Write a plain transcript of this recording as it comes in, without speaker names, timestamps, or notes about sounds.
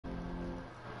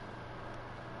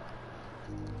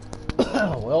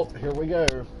Well, here we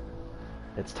go.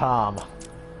 It's time.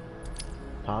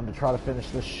 Time to try to finish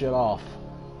this shit off.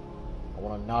 I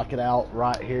want to knock it out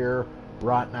right here,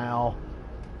 right now,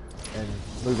 and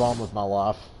move on with my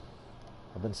life.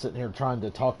 I've been sitting here trying to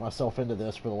talk myself into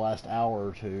this for the last hour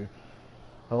or two.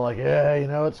 I'm like, yeah, you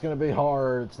know, it's going to be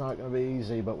hard. It's not going to be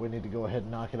easy, but we need to go ahead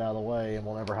and knock it out of the way, and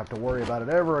we'll never have to worry about it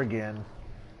ever again,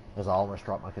 as I almost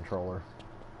dropped my controller.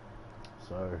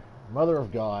 So, Mother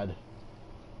of God,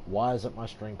 why isn't my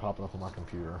string popping up on my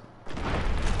computer?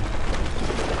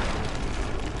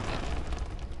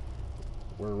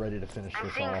 We're ready to finish this off.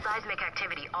 I'm seeing seismic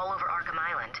activity all over Arkham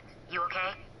Island. You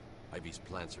okay? Ivy's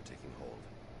plants are taking hold.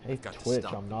 Hey, Twitch,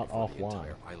 I'm not offline. The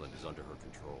entire island is under her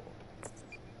control.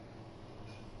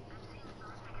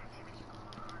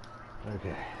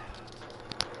 Okay.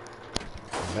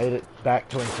 We made it back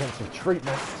to intensive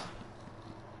treatment.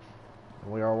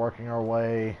 We are working our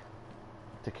way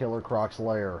to Killer Croc's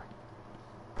lair.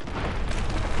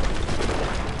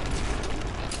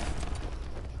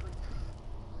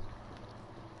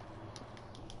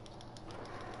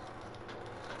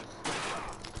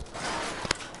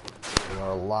 We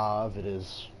are live. It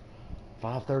is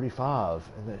 5:35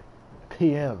 in the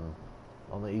p.m.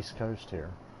 on the East Coast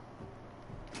here.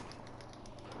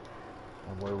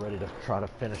 And we're ready to try to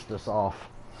finish this off.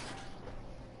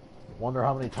 Wonder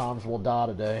how many times we'll die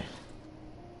today.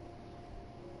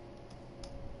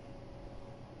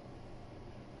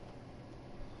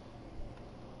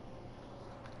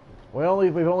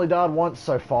 We've only died once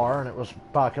so far, and it was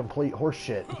by complete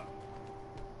horseshit.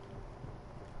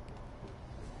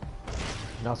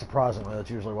 Not surprisingly, that's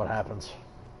usually what happens.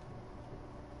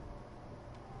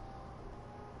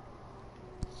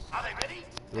 Are they ready?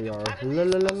 We are live,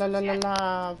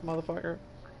 motherfucker.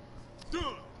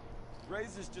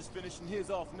 Razor's just finishing his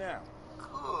off now. Good.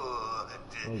 Oh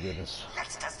goodness.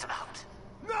 Let's test him out.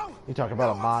 No! You talk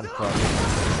about a mind fuck in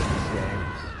this game.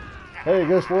 Hey,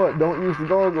 guess what? Don't use the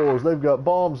gargoyles. They've got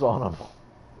bombs on them.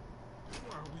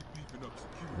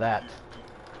 That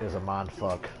is a mind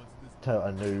fuck to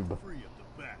a noob.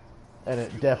 And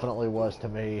it definitely was to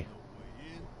me.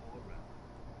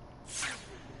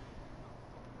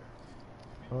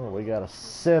 Oh, we got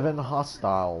 7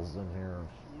 hostiles in here.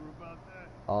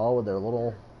 All with their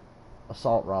little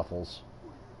assault rifles.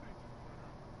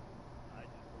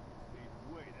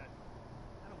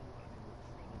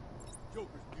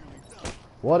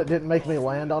 What, it didn't make me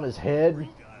land on his head?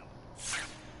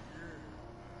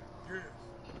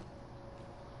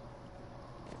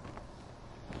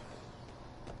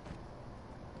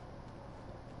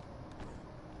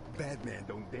 Batman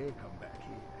don't dare come back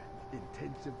here.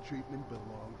 Intensive treatment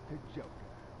belongs to Joker.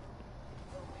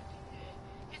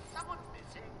 Is someone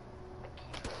missing?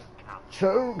 I can't count.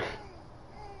 Choke!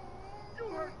 You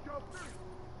heard Joker!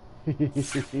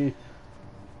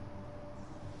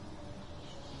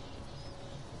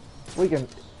 We can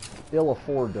ill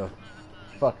afford to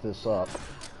fuck this up.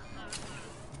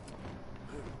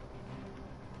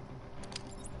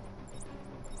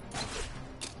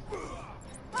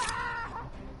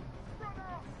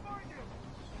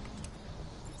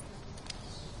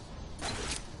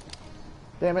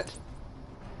 Damn it.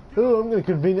 Oh, I'm gonna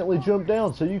conveniently jump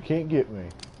down so you can't get me.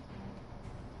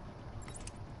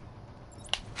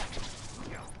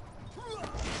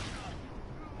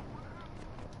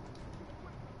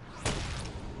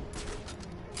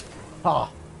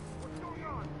 Ha!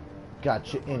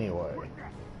 Gotcha anyway.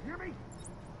 Hear me?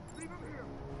 Leave him here.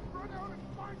 Run out and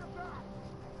find him back.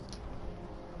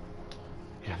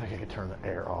 I think I could turn the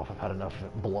air off. I've had enough of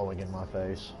it blowing in my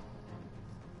face.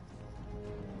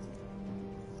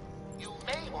 You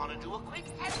may want to do a quick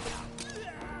head count.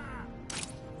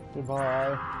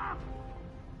 Goodbye.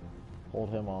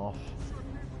 Hold him off.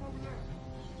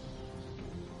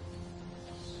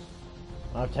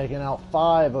 I've taken out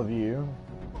 5 of you.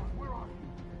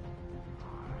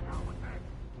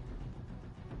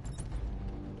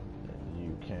 And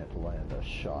you can't land a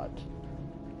shot.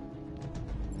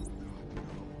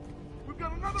 We've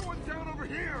got another one down over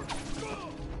here.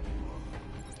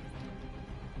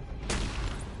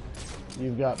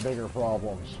 You've got bigger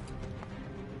problems.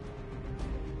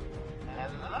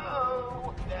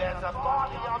 Hello? There's a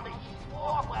body on the east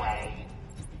walkway.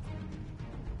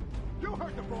 You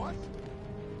heard the boss.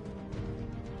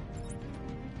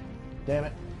 Damn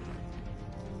it.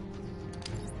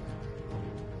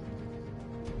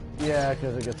 Yeah,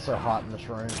 because it gets so hot in this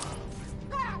room.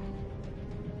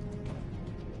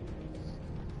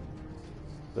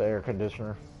 The air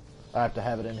conditioner. I have to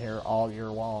have it in here all year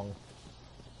long.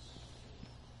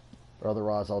 Or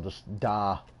otherwise I'll just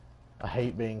die. I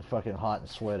hate being fucking hot and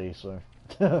sweaty, so.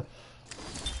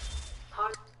 Hard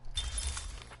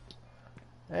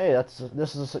Hey,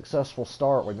 this is a successful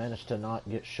start. We managed to not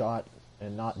get shot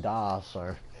and not die,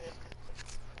 so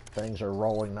things are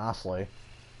rolling nicely.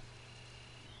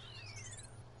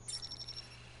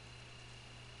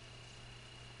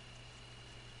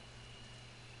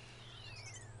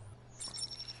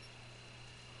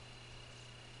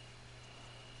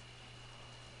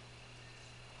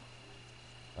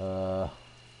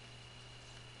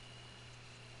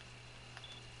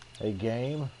 A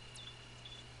game.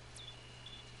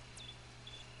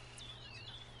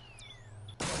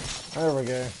 There we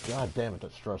go. God damn it,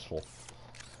 that's stressful.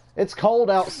 It's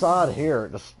cold outside here.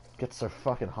 It just gets so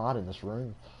fucking hot in this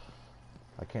room.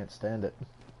 I can't stand it.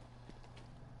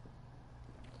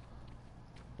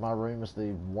 My room is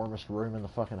the warmest room in the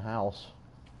fucking house.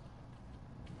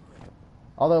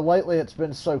 Although lately it's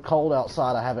been so cold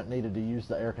outside I haven't needed to use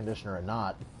the air conditioner at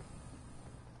night.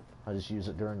 I just use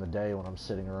it during the day when I'm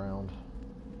sitting around.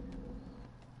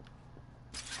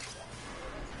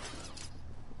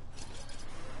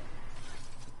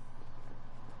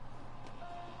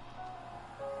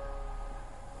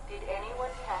 Did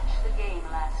anyone catch the game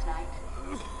last night?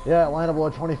 Yeah, Atlanta blew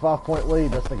a 25-point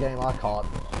lead. That's the game I caught.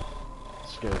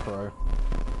 Scarecrow.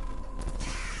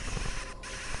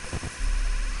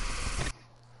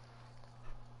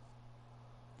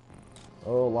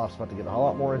 Oh, life's about to get a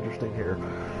lot more interesting here.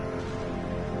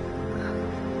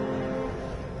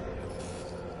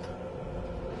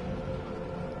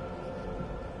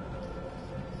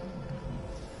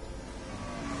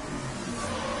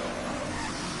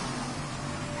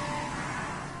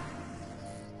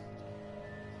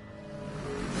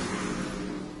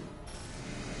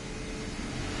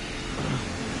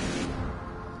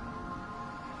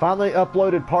 Finally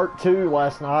uploaded part 2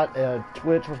 last night.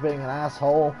 Twitch was being an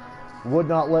asshole. Would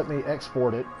not let me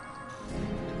export it.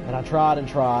 And I tried and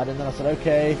tried, and then I said,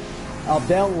 okay, I'll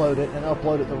download it and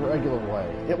upload it the regular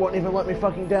way. It wouldn't even let me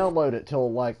fucking download it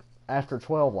till like after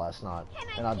 12 last night.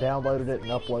 And I downloaded it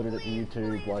and uploaded it to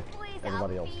YouTube like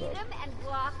everybody else does.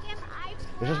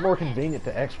 It's just more convenient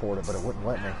to export it, but it wouldn't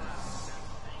let me.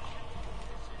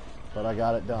 But I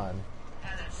got it done.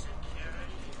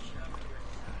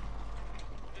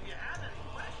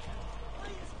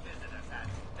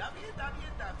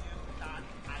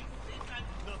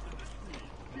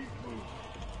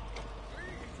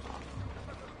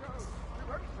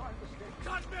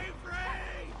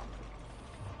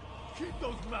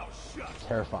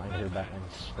 Terrifying to hear Batman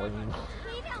scream.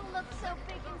 He don't look so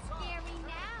big and scary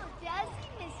now, does he,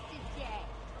 Mr. J?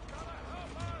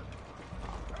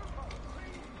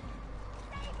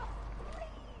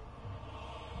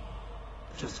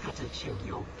 Just got to check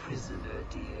your prisoner,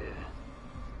 dear.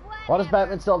 Why does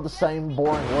Batman still have the same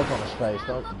boring look on his face?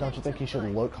 Don't you think he should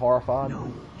look horrified? No,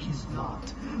 he's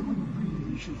not. We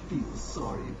really should feel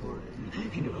sorry for him.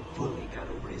 He never fully got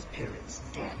over his parents'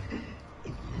 death. It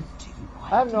meant to you. I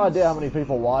have no idea how many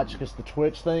people watch because the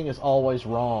Twitch thing is always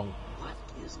wrong. What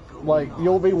is going Like, on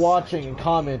you'll be watching inside and your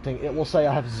commenting, it will say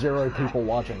I have 0 people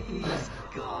watching. He's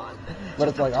gone. But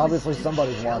it's like, obviously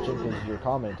somebody's watching because you're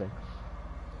commenting.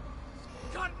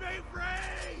 Cut me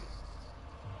free!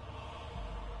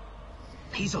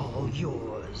 He's all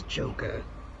yours, Joker.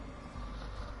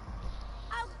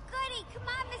 Oh, goody! Come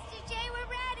on, Mr. J, we're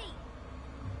ready!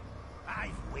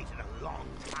 I've waited a long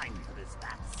time for this,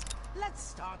 Bats. Let's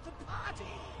start the party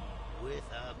with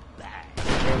a bang.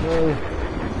 Oh, no.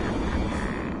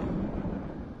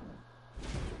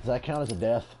 Does that count as a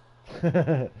death?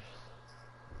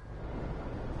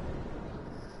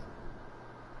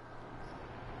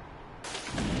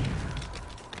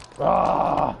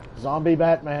 Ah! Zombie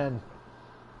Batman.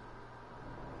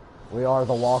 We are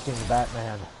the walking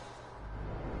Batman.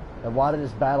 And why did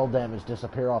his battle damage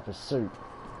disappear off his suit?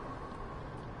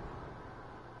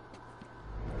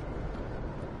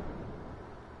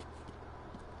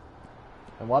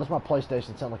 And why does my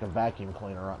PlayStation sound like a vacuum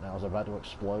cleaner right now? Is it about to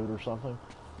explode or something?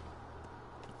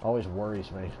 Always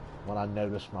worries me when I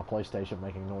notice my PlayStation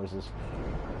making noises.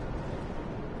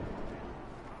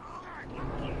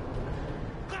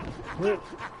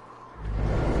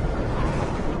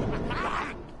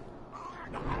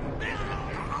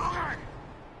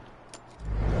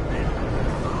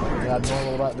 Not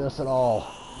normal about this at all.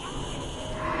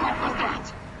 What was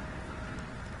that?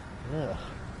 Yeah.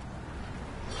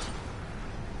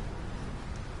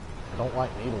 I don't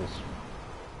like needles.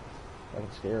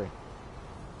 Fucking scary.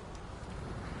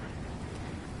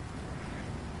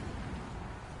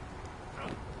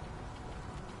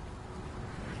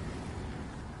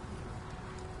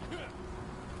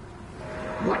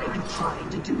 What are you trying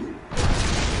to do?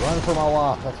 Run for my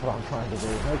life, that's what I'm trying to do.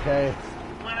 Okay.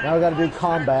 Now we gotta do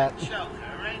combat.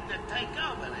 Joker aimed to take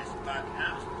over this bug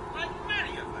house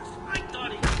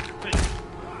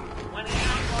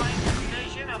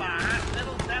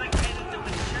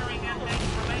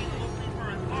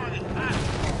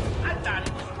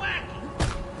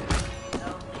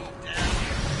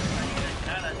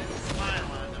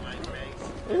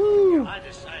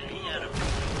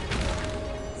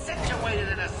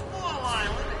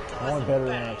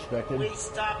expected. We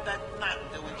stopped at nothing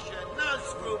to ensure no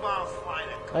screwball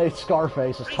fighter. Hey,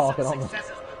 Scarface is talking on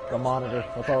the monitor.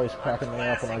 That's always cracking me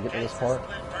up when I get to this part.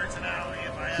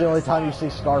 It's the only time you see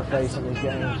Scarface in these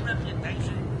games.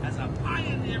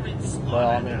 Well,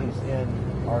 I mean, he's in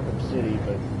Arkham City,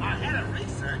 but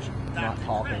not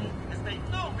talking.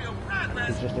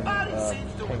 He's just in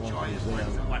Penguin's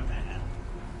Museum.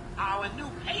 Our new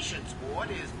patients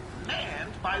ward is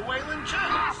manned by Waylon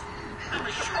Jones. I'm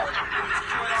assured that he's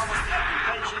cured almost every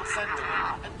patient sent to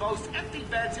him and boasts empty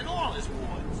beds in all his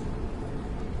wards.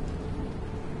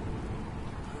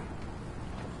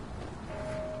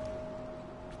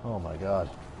 Oh my god.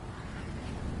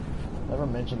 Never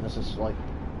mentioned this is like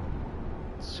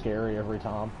scary every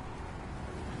time.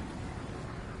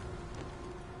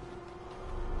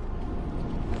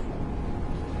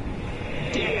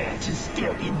 Dare to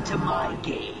step into my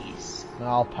gaze. No,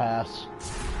 I'll pass.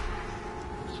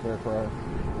 Scarecrow.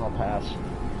 I'll pass.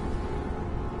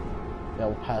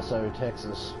 El Paso,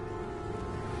 Texas.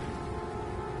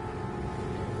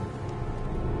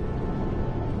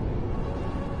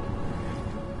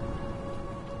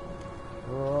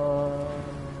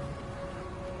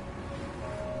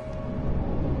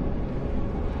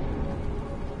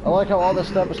 I like how all this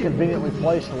stuff is conveniently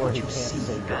placed where he can't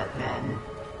see Batman.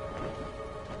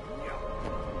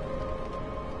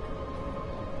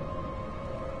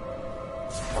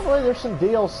 By the way, there's some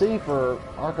DLC for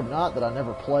Arkham Knight that I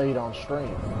never played on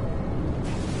stream.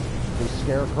 The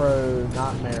Scarecrow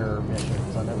Nightmare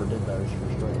missions, I never did those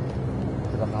for stream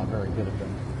because I'm not very good at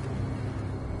them.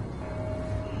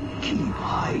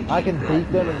 I can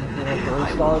beat them and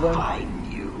 3-star them,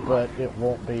 but it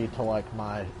won't be to like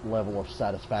my level of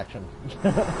satisfaction.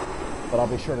 But I'll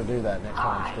be sure to do that next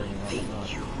time streaming. I think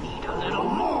you need a little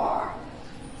more.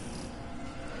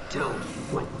 Tell me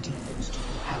what demons do you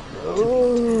have to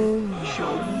beat?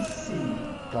 Show me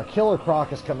see. Now, Killer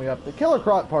Croc is coming up. The Killer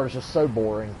Croc part is just so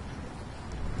boring.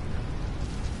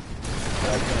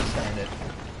 I can't stand it.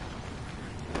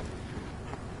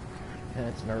 And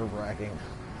it's nerve-wracking.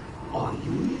 Are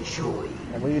you enjoying?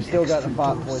 And we still got to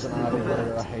fight Poison Ivy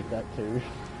later. I hate that too.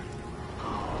 Oh,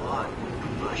 I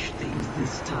won't rush things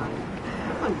this time.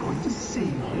 I'm going to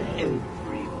savor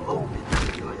every moment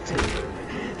of your terror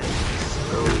and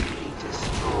slowly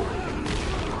destroy you.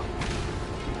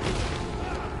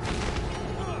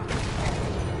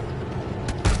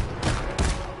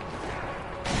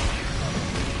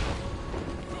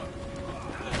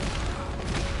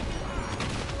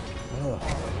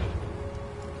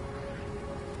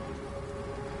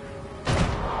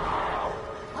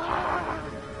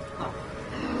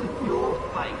 You're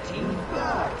fighting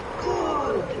back.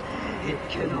 Good. It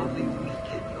can only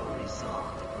weaken your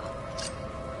resolve.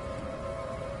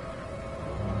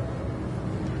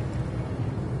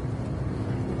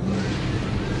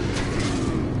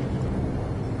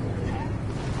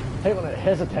 I hate when it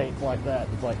hesitates like that.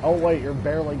 It's like, oh wait, you're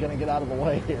barely gonna get out of the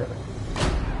way here.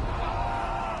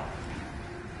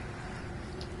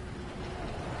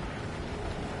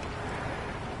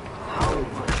 How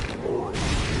much more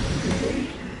today?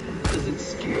 Does it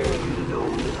scare you to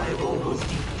know that I've almost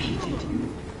defeated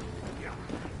you?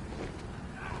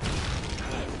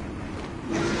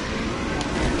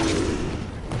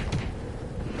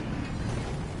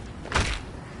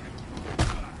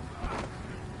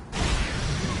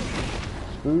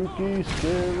 Spooky,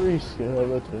 scary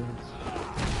skeletons.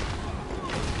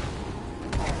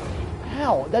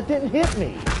 Ow! That didn't hit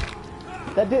me!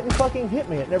 That didn't fucking hit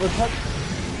me. It never touched me.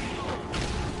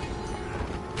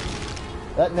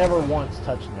 That never once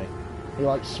touched me. He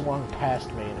like swung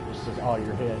past me and it just says, oh,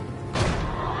 you're hit.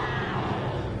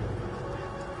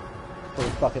 Pretty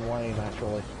fucking lame,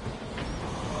 actually.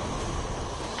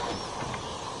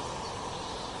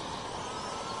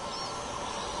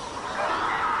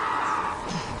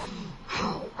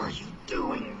 How are you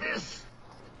doing this?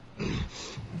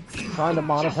 Trying to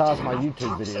monetize my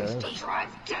YouTube videos. Drive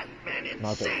 10 men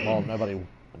Not that, insane. well,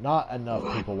 not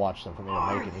enough people watch them for me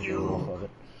to make anything off of it.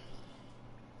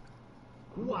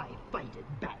 Why fight it,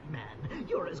 Batman?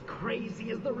 You're as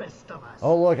crazy as the rest of us.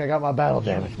 Oh look, I got my battle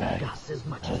damage You back. need us as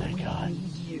much Oh as thank we God.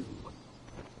 need you.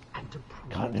 And to prove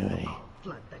Continuity. I'll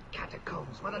flood the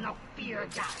catacombs with enough fear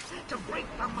gas to break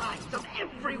the minds of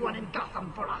everyone in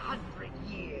Gotham for 100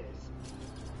 years.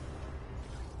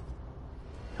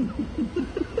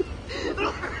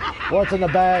 What's in the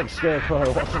bag,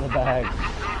 Scarecrow? What's in the bag?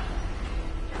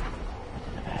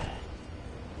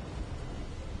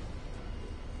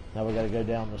 Now we gotta go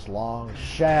down this long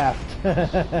shaft.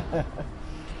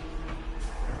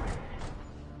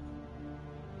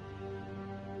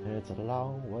 It's a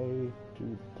long way to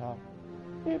the top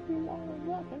if you want to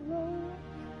rock and roll.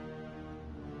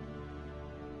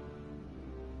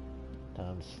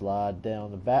 Time to slide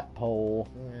down the bat pole.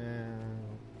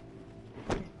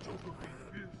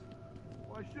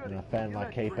 And I found my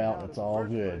cape out and it's all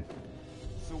good.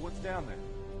 So what's down there?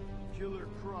 Killer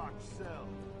Croc's cell.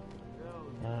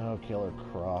 Oh, Killer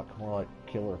Croc. More like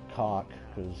Killer Cock,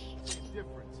 because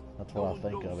that's what I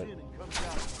think of it.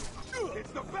 It's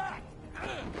the bat!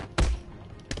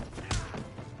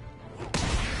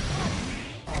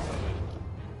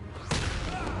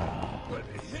 But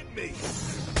it hit me!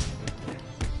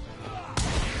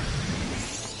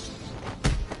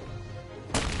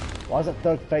 Why is that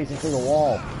thug facing through the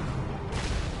wall?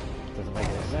 Doesn't make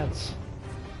any sense.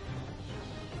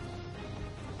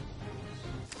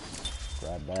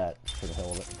 Grab that for the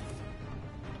hell of it.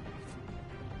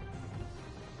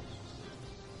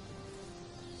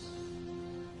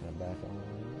 Get back on.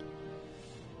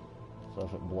 So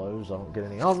if it blows, I don't get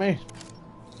any on me.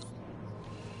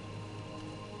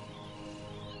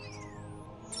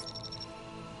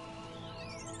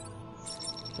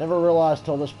 Never realized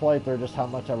till this playthrough just how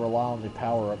much I rely on the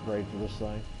power upgrade for this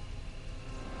thing.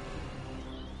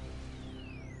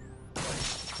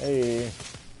 Hey.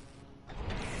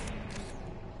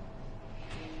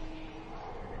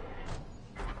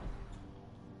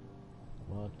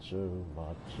 Macho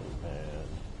man.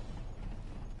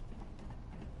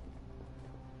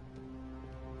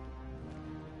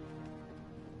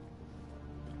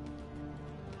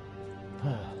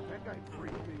 That guy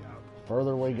freaked me out.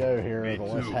 Further we go here, the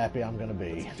less happy I'm gonna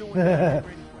be. It's the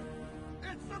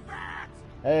bat!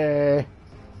 Hey!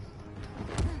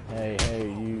 Hey,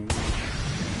 you.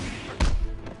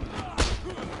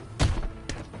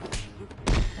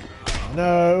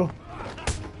 No!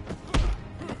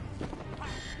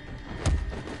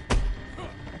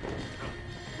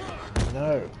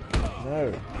 No!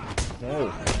 No!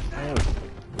 No! No!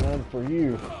 None for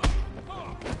you.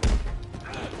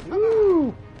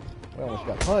 Woo! We almost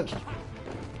got punched.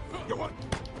 Come on.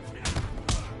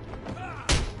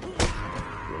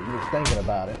 Yeah, you were thinking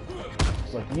about it.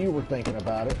 It's like you were thinking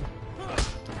about it.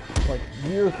 It's like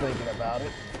you're thinking about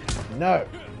it. No!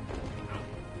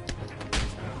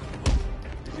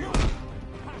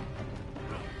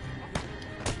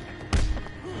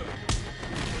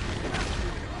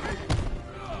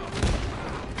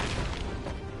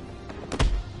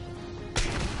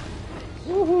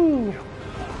 Woohoo!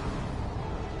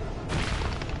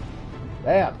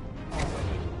 Damn.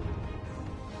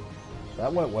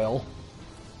 That went well.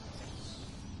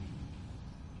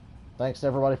 Thanks to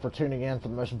everybody for tuning in for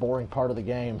the most boring part of the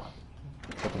game.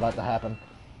 What's about to happen.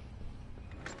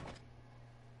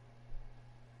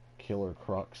 Killer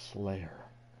Croc Slayer.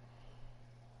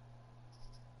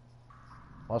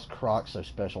 Why's Croc so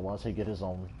special? Why does he get his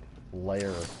own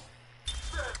lair?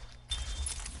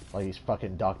 Like he's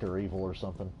fucking Dr. Evil or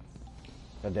something.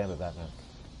 God damn it, Batman.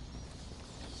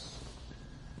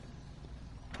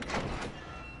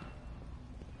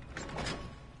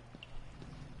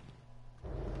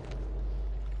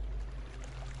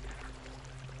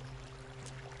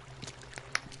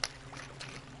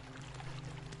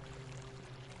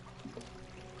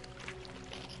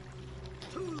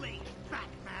 Too late,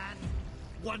 Batman.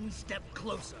 One step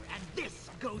closer, and this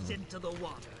goes into the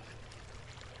water.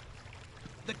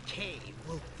 The cave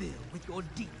will fill with your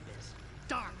deepest,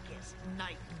 darkest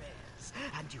nightmares,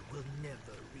 and you will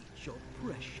never reach your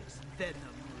precious venom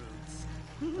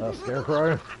roots.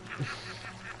 Scarecrow?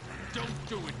 Don't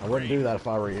do it. I wouldn't do that if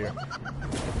I were you.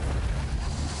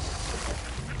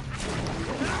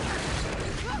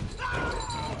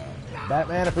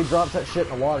 Batman, if he drops that shit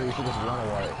in the water, you should just run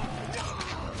away.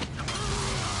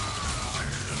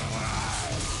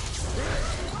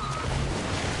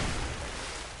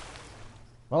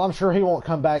 Well, I'm sure he won't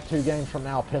come back 2 games from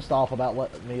now pissed off about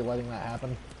me letting that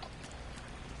happen.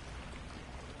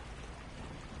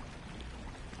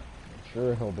 I'm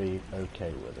sure he'll be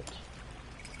okay with it.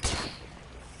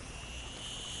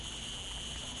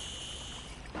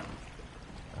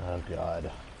 Oh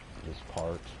god, this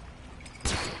part.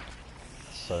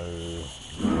 So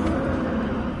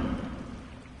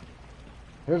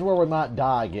here's where we might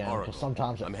die again, because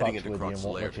sometimes it fucks with you and won't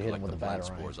let you hit him with the batarang.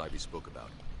 Spores Ivy spoke about.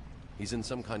 He's in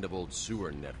some kind of old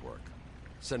sewer network.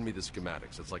 Send me the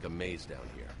schematics. It's like a maze down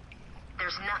here.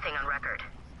 There's nothing on record.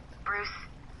 Bruce,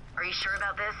 are you sure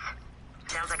about this?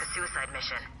 Sounds like a suicide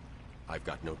mission. I've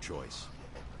got no choice.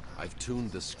 I've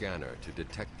tuned the scanner to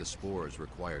detect the spores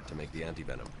required to make the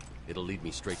antivenom. It'll lead me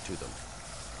straight to them.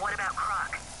 What about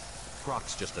Croc?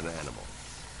 Croc's just an animal.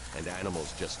 And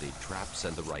animals just need traps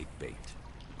and the right bait.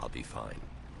 I'll be fine.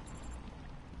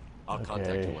 I'll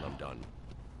contact you when I'm done.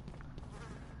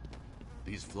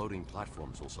 These floating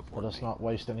platforms will support Let us me. not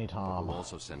waste any time. We'll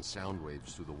also send sound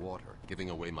waves through the water, giving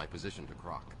away my position to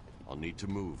Croc. I'll need to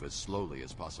move as slowly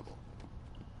as possible.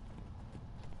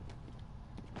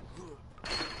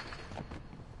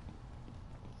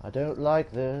 I don't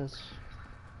like this.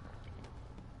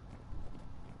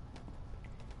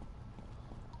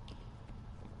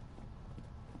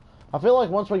 I feel like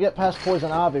once we get past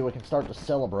Poison Ivy, we can start to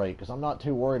celebrate, because I'm not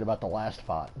too worried about the last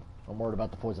fight. I'm worried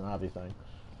about the Poison Ivy thing.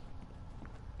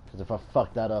 Because if I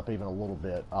fuck that up even a little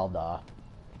bit, I'll die.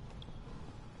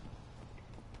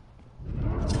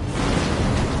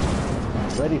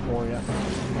 Ready for you.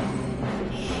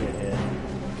 Shithead.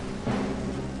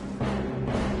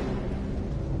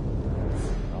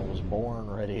 I was born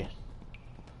ready.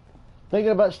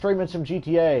 Thinking about streaming some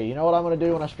GTA. You know what I'm going to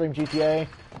do when I stream GTA?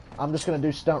 I'm just going to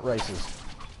do stunt races.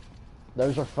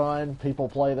 Those are fun. People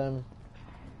play them.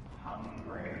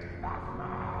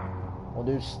 We'll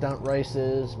do stunt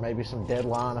races. Maybe some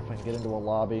deadline if I can get into a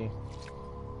lobby.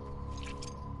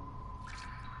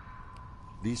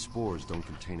 These spores don't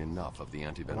contain enough of the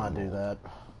antivenom. I do that.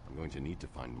 I'm going to need to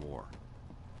find more.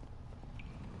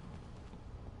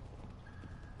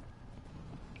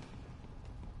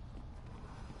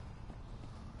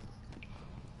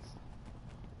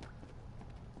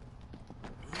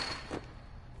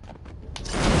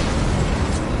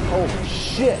 Oh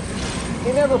shit!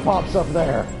 He never pops up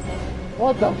there.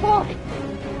 What the fuck?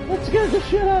 That scared the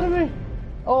shit out of me.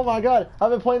 Oh my god, I've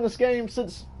been playing this game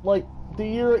since like the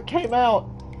year it came out,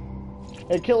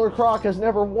 and Killer Croc has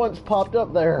never once popped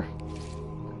up there.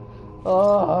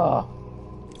 Oh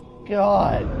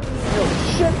god,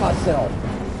 I'll shit myself.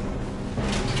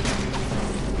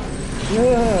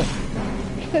 Yeah.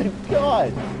 Good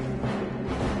god,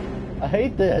 I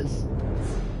hate this.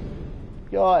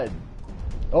 God.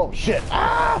 Oh shit!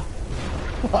 Ah!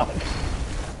 Fuck.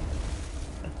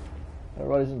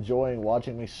 Everybody's enjoying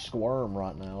watching me squirm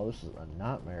right now. This is a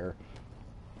nightmare.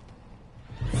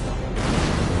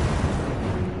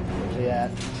 Where's he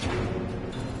at?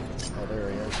 Oh, there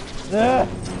he is. Ah!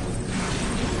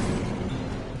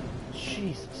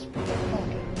 Jesus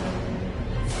fucking.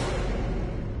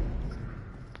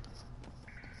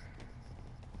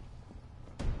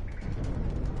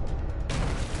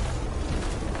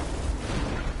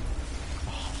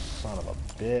 Oh, son of a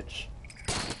bitch.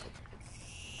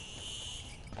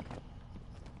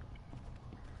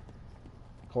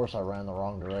 Of course I ran the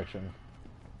wrong direction.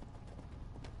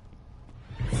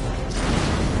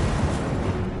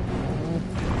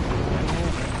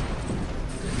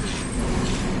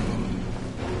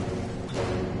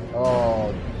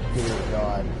 Oh, dear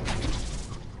God.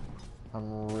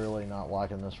 I'm really not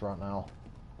liking this right now.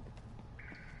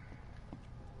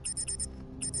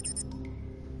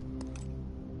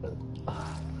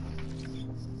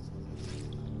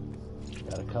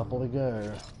 Got a couple to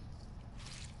go.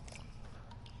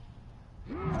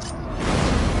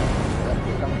 Yep,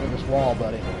 you're coming to this wall,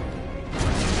 buddy.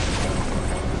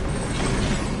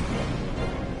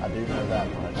 I do know that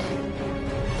much.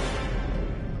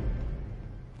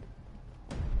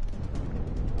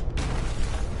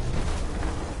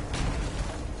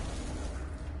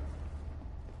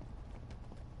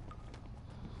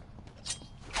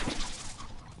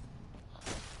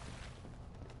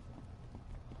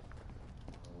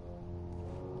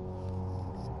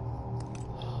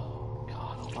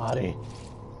 Almighty.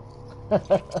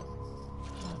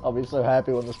 I'll be so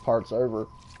happy when this part's over.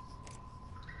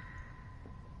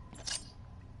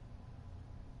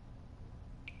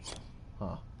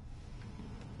 Huh.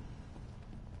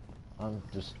 I'm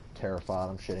just terrified.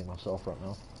 I'm shitting myself right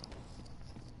now.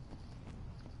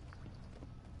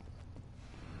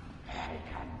 I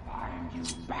can find you,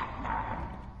 Batman.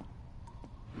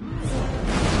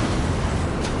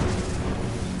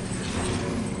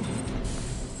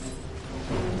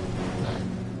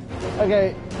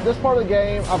 Okay, this part of the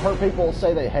game, I've heard people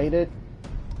say they hate it.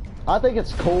 I think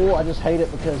it's cool, I just hate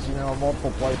it because, you know,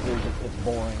 multiple playthroughs, it's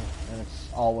boring, and it's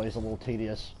always a little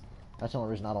tedious. That's the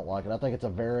only reason I don't like it. I think it's a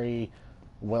very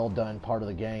well done part of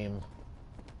the game,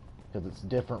 because it's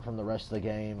different from the rest of the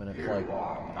game, and it's, like,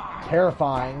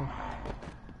 terrifying.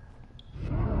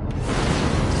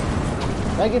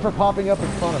 Thank you for popping up in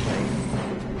front of me.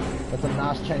 That's a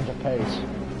nice change of pace.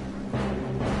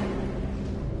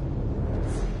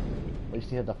 At least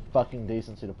he had the fucking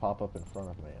decency to pop up in front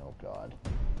of me. Oh, God.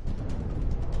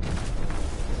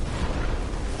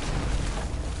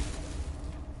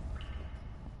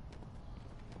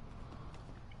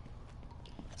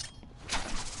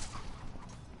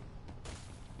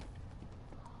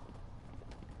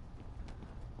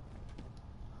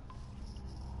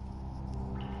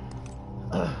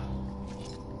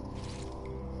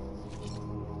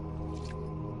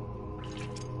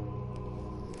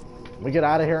 We get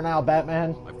out of here now,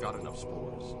 Batman? I've got enough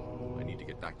spores. I need to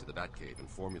get back to the Batcave and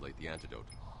formulate the antidote.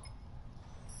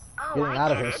 Oh, Getting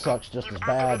out of here sucks just as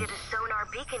bad. You've activated a sonar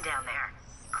beacon down there.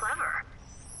 Clever.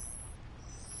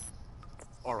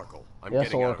 Oracle, I'm Yes,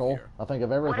 getting Oracle. out of here. I think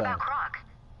of everything. What about Croc?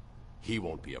 He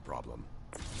won't be a problem.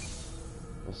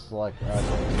 It's like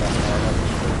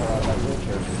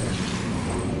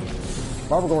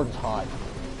Barbara Gordon's hot.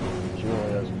 She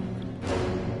really is.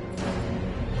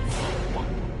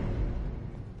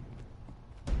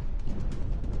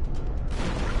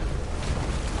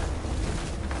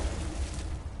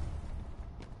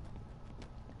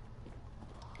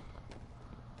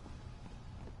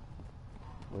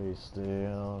 We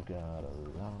still got a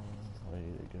long way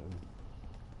to go.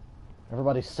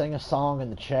 Everybody sing a song in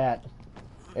the chat.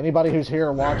 Anybody who's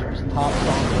here watching is top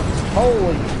song.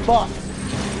 Holy fuck!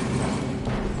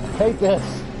 I hate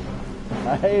this.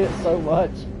 I hate it so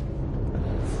much.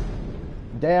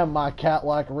 Damn my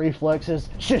cat-like reflexes.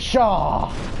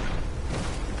 Shisha!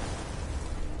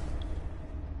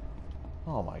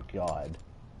 Oh my god.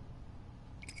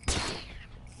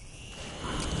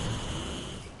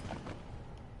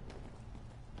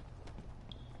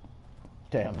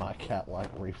 Damn my cat-like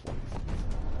reflexes.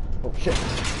 Oh shit.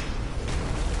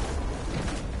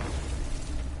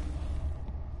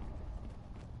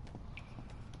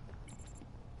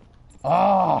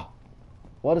 Ah!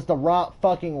 What is the right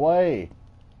fucking way?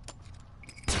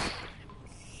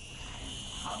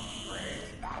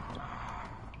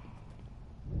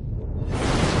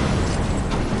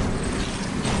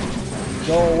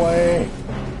 Go away.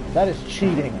 That is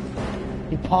cheating.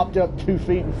 He popped up 2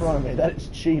 feet in front of me. That is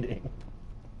cheating.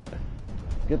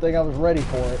 Good thing I was ready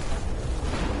for it.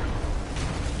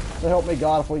 So help me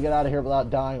God, if we get out of here without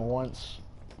dying once,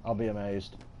 I'll be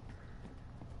amazed.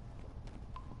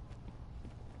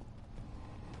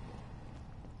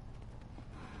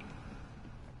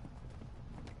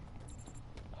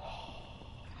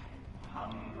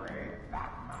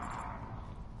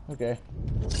 Okay.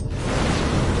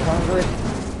 You hungry?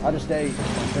 I just ate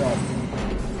myself.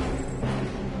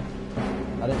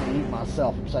 I didn't eat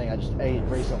myself. I'm saying I just ate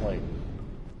recently.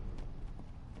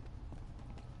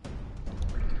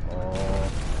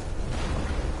 Oh.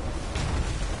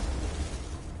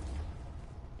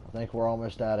 I think we're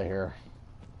almost out of here.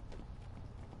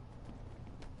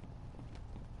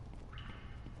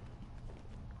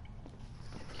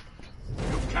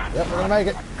 Yep, we're gonna make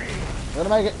it. We're gonna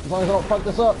make it, as long as I don't fuck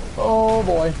this up. Oh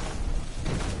boy.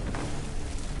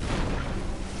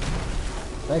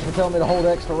 Thanks for telling me to hold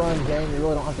X to run, game. You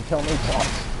really don't have to tell me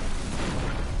twice.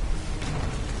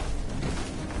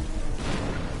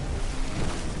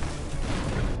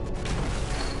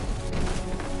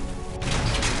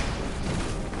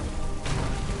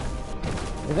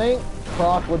 You think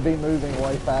Croc would be moving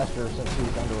way faster since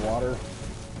he's underwater?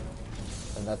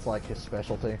 And that's like his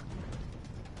specialty.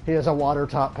 He is a water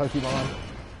top Pokemon.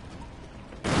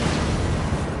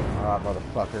 Alright,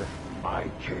 motherfucker. My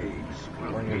caves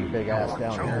will Bring your be big ass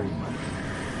down here.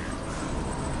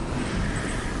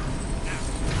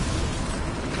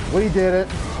 We did it.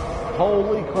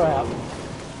 Holy crap.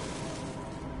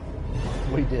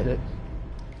 We did it.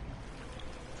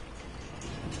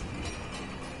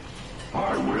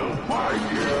 I will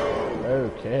find you.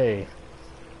 Okay.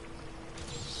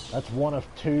 That's one of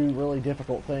 2 really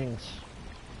difficult things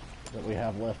that we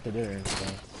have left to do. So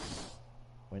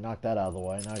we knocked that out of the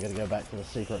way. Now I gotta go back to the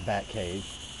secret bat cave.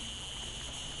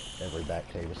 Every bat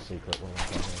cave is secret.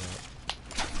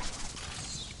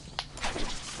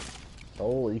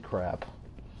 Holy crap.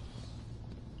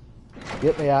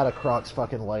 Get me out of Croc's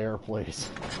fucking lair, please.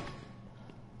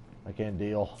 I can't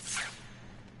deal.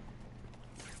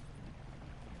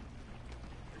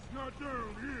 It's not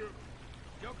down here.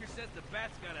 Joker says the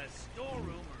bat's got a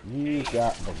storeroom. You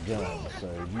got the gun, so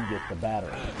you get the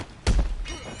battery.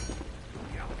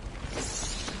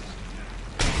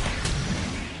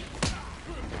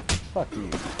 Fuck you. You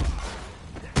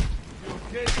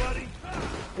okay, buddy?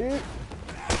 Dude.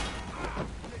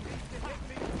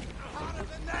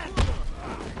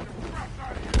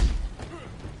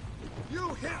 You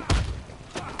hit.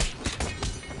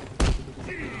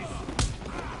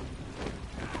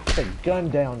 Put the gun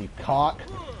down, you cock.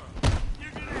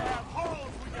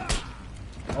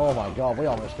 Oh my god, we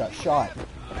almost got shot.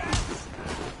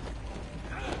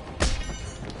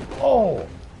 Oh!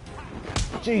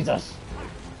 Jesus!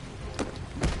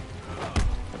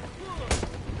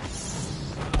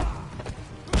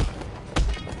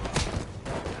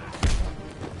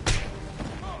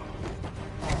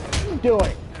 What are you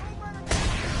doing?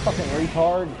 Fucking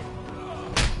retard.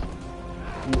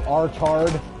 You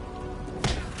are-tard.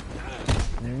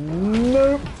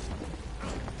 Nope.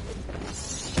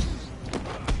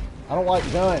 don't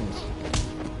like guns.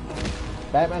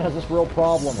 Batman has this real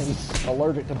problem. He's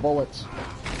allergic to bullets.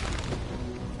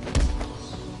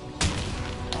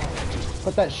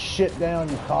 Put that shit down,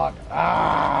 you cock.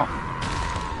 Ah!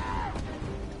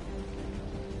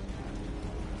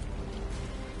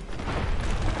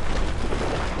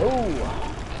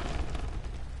 Oh!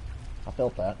 I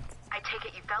felt that. I take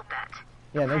it you felt that.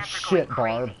 Yeah, no shit,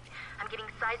 Barb. I'm getting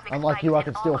seismic Unlike you, I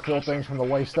can spikes in still all feel locations. things from the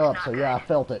waist It's up, not so good. yeah, I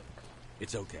felt it.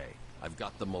 It's okay. I've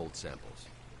got the mold samples.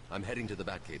 I'm heading to the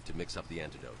Batcave to mix up the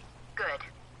antidote. Good.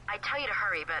 I tell you to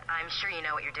hurry, but I'm sure you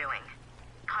know what you're doing.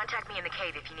 Contact me in the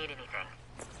cave if you need anything.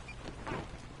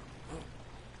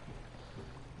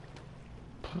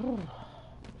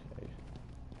 Okay.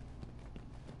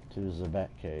 To the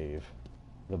Batcave.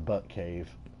 The Butt Cave.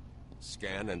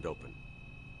 Scan and open.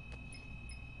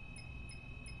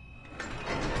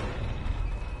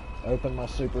 Open my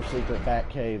super secret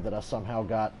Batcave that I somehow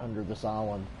got under this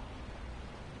island.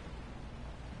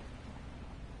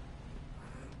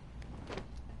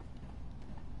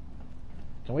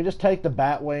 Can we just take the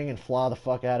Batwing and fly the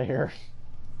fuck out of here?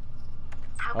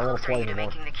 How I don't wanna close are play you to anymore.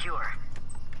 making the cure?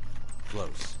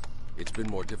 Close. It's been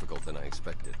more difficult than I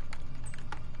expected.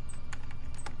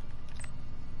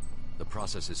 The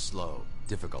process is slow,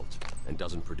 difficult, and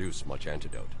doesn't produce much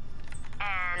antidote.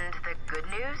 And the good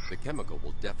news? The chemical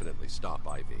will definitely stop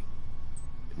Ivy.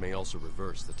 It may also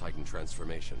reverse the Titan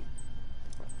transformation.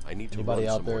 I need to Anybody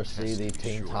run out some more there see tests the to be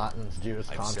Teen sure. Titans Jewish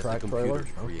I've set the contract computer trailer? to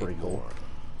That was create pretty cool. more,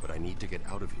 but I need to get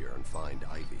out of here and find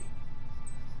Ivy.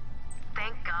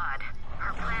 Thank God.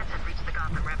 Her plans have reached the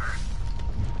Gotham River.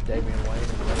 Damian Wayne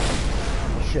and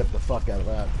Raven. We'll ship the fuck out of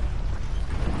that.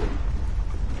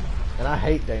 And I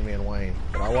hate Damian Wayne,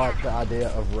 but I like the idea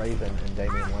of Raven and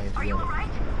Damian Wayne Are you together. alright?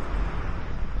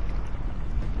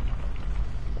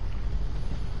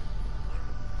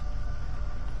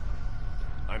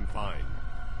 I'm fine.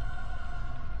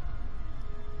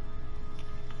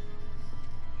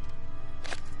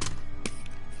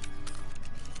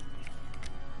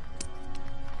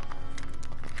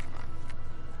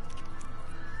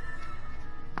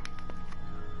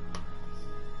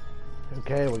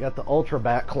 Okay, we got the Ultra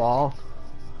Bat Claw.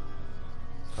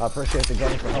 I appreciate the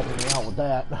game for helping me out with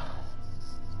that.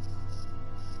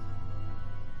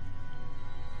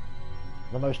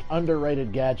 The most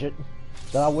underrated gadget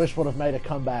that I wish would have made a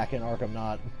comeback in Arkham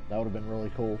Knight. That would have been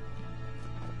really cool.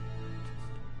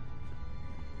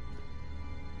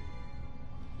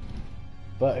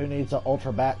 But who needs an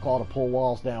Ultra Bat Claw to pull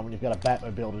walls down when you've got a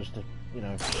Batmobile just to, you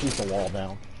know, shoot the wall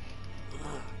down?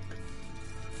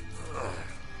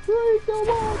 Break the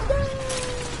wall down!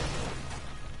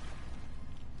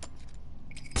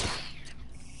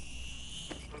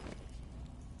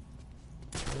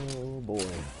 Oh boy.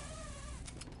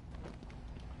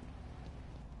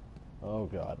 Oh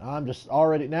god. I'm just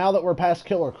already, now that we're past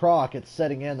Killer Croc, it's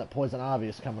setting in that Poison Ivy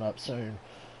is coming up soon.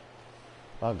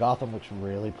 Gotham looks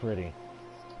really pretty.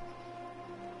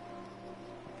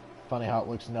 Funny how it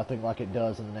looks nothing like it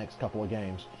does in the next couple of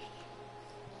games.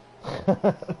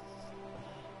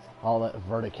 All that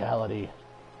verticality.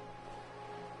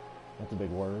 That's a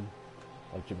big word.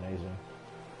 Like gymnasium.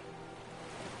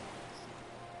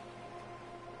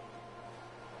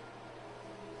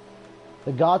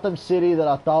 The Gotham City that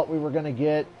I thought we were going to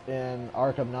get in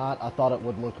Arkham Knight, I thought it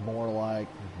would look more like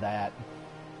that.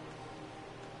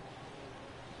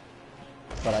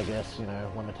 But I guess, you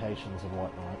know, limitations and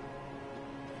whatnot.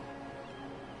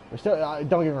 We still,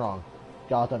 don't get me wrong,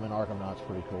 Gotham and Arkham Knight's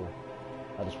pretty cool.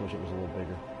 I just wish it was a little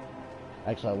bigger.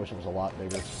 Actually, I wish it was a lot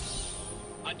bigger.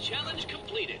 A challenge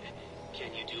completed.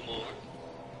 Can you do more?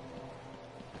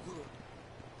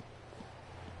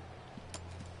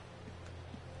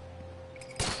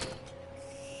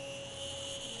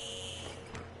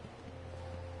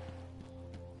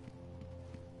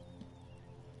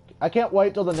 I can't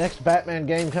wait till the next Batman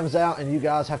game comes out and you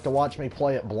guys have to watch me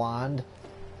play it blind.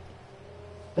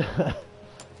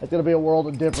 It's going to be a world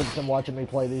of difference in watching me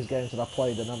play these games that I've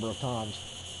played a number of times.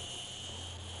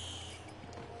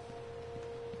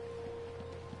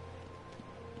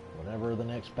 Whenever the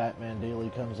next Batman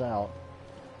dealie comes out,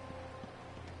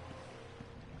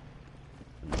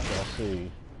 we shall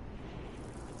see.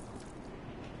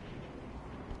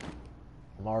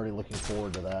 I'm already looking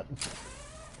forward to that.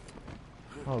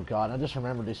 Oh god, I just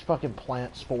remembered these fucking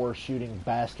plant spore shooting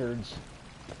bastards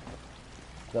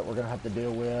that we're gonna have to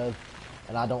deal with.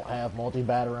 And I don't have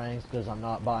multi-batarangs because I'm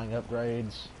not buying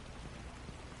upgrades.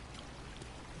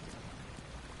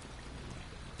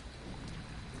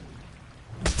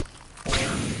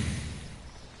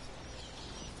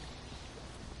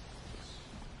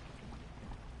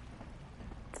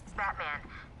 Batman,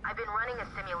 I've been running a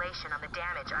simulation on the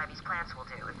damage Ivy's plants will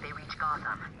do if they reach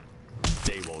Gotham.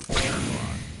 They won't get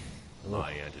far.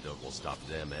 My antidote will stop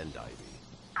them and Ivy.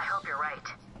 I hope you're right.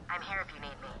 I'm here if you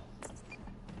need me.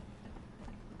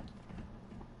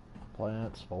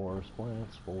 Plant spores,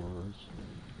 plant spores.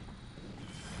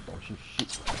 Don't you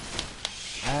shoot.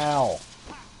 Ow.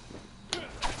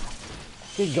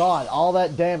 Good God, all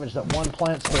that damage that one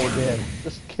plant spore did.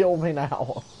 Just kill me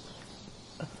now.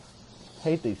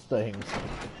 Hate these things.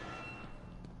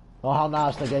 Oh, how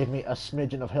nice they gave me a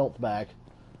smidgen of health back.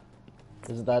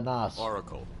 Isn't that nice?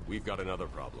 Oracle, we've got another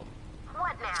problem.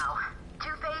 What now?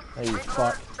 Two-Face? Hey, you Riddler,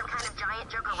 fuck. some kind of giant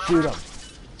Joker Shoot robot?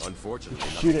 him. Unfortunately,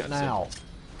 Shoot nothing it that now. simple.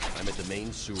 I'm at the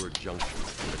main sewer junction.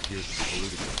 It appears to be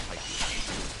polluted with Titan.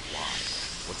 Why?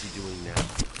 What's he doing now?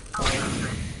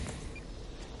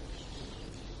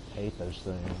 Hate those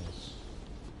things.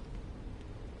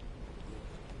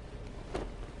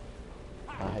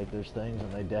 I hate those things,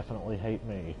 and they definitely hate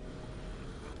me.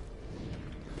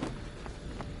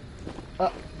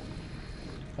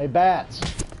 Hey, bats!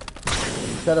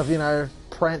 Instead of, you know,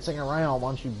 prancing around, why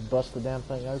don't you bust the damn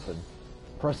thing open?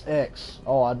 Press X.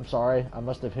 Oh, I'm sorry. I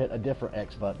must have hit a different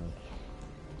X button.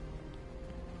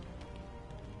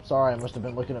 Sorry, I must have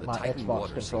been looking at The my Titan Xbox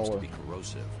water controller. seems to be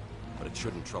corrosive, but it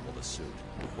shouldn't trouble the suit.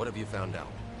 What have you found out?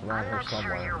 It's around here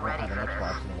somewhere. I don't have an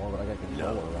Xbox anymore, but I got a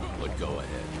controller around here. But go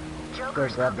ahead.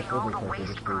 Joker's grab the pumping all the delivery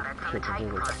waste paper, product from the just Titan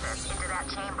deliver it. process into that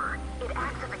chamber. It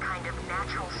acts as a kind of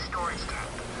natural storage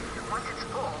tank. Once it's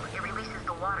full, it releases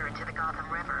the water into the Gotham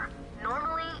River.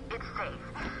 Normally, it's safe,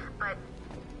 but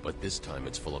But this time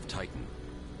it's full of Titan.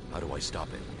 How do I stop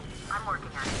it? I'm working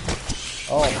on it.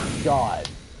 Oh my God.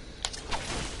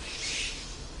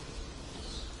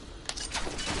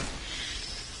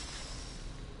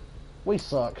 We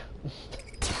suck.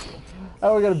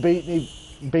 How are we gonna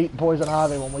beat Poison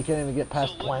Ivy when we can't even get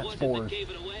past plant spores? Gave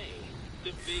it away?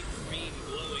 The big green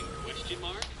glowing question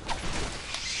mark?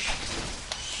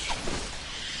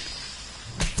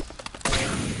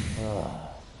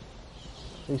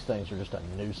 These things are just a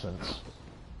nuisance.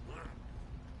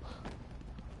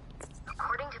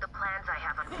 According to the plans I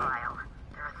have on file,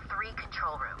 there are 3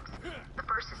 control rooms. The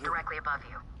first is directly above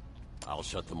you. I'll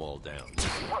shut them all down.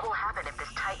 What will happen if this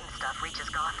Titan stuff reaches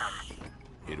Gotham?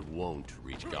 It won't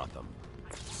reach Gotham.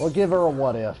 Well, give her a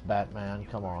what if, Batman.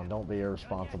 Come on, don't be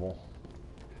irresponsible.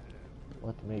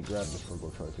 Let me grab this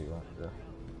Riddler trophy right here.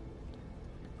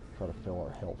 Try to fill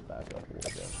our health back up a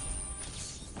little bit.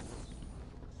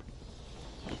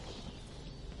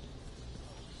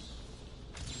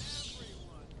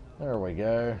 There we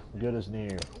go. Good as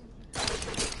new.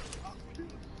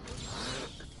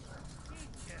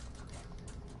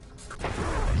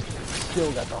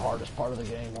 Still got the hardest part of the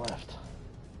game left.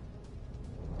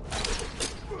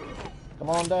 Come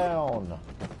on down.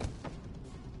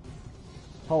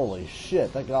 Holy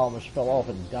shit, that guy almost fell off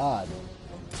and died.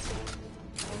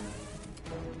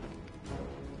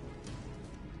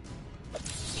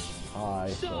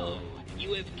 Hi, So,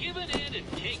 you have given in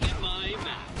and taken my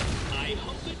map. I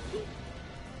hope it...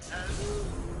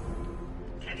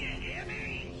 Can you hear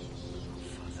me?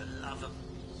 For the love of...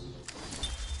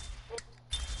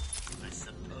 I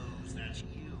suppose that's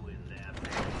you in there,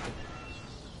 man.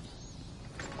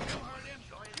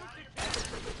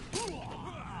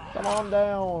 Come on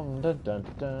down. Dun, dun,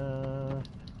 dun,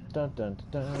 dun, dun,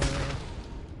 dun,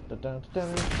 dun, dun, dun,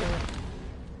 dun.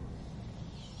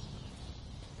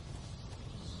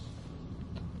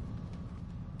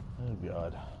 Oh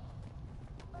God.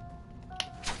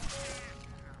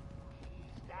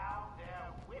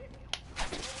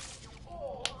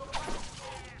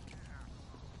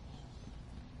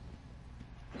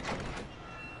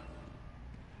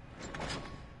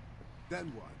 Then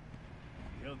what?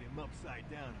 We held him upside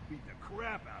down and beat the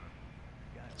crap out of him.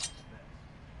 Guy was the best.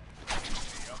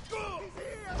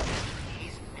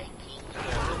 He's making you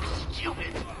look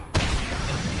stupid.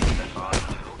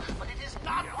 But it is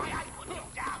not why I put him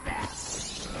down there.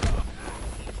 He's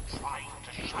trying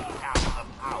to shut down the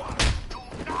power. Do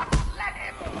not let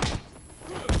him.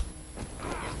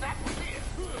 Is that clear?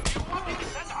 You want me to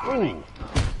send an army?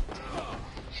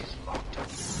 She's locked up.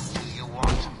 Do you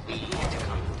want me to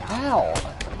come down? Ow!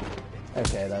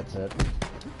 Okay, that's it.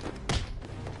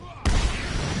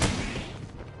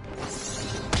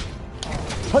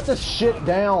 Put the shit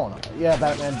down! Yeah,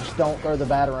 Batman, just don't throw the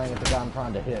batarang at the guy I'm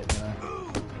trying to hit, you know?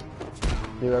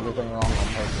 Do everything wrong on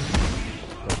purpose.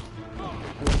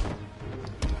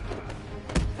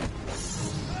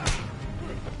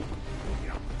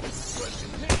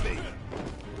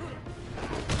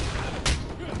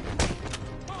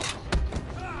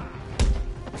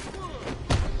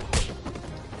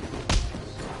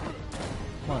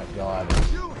 My God.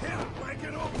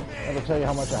 Ever tell you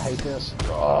how much I hate this?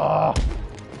 Ugh.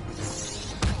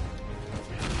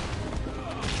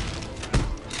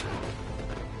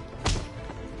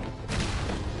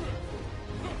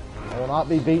 I will not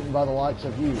be beaten by the likes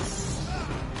of you.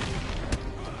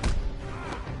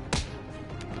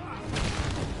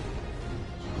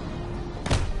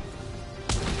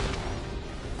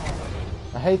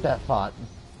 I hate that fight.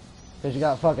 Because you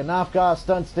got fucking knife guy,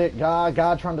 stun stick guy,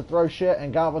 guy trying to throw shit,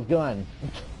 and guy with gun.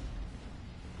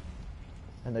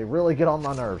 And they really get on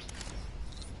my nerves.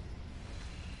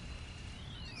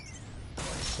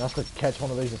 Nice to catch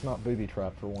one of these that's not booby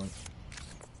trapped for once.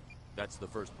 That's the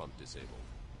first pump disabled.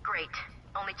 Great.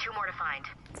 Only 2 more to find.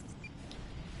 At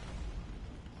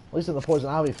least in the Poison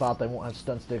Ivy fight, they won't have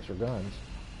stun sticks or guns.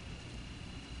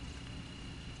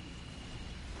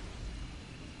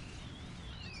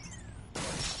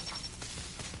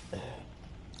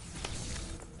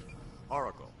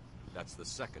 Oracle. That's the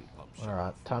second pump.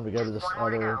 Alright, time to go to this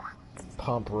other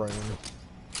pump room.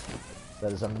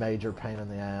 That is a major pain in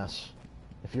the ass.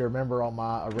 If you remember on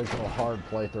my original hard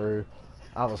playthrough,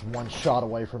 I was 1 shot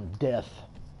away from death.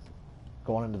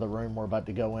 Going into the room we're about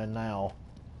to go in now.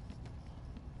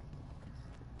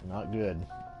 Not good.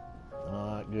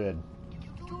 Not good.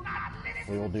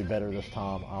 We will do better this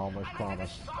time, I almost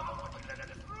promise.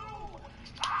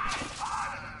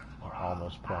 I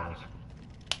almost promise.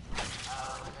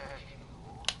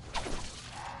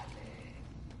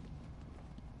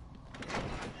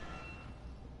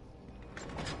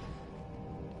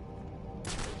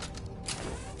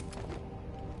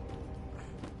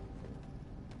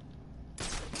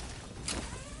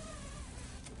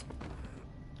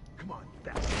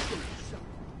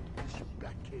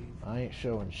 I ain't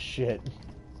showing shit.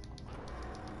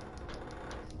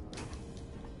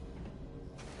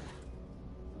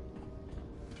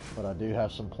 But I do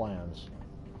have some plans.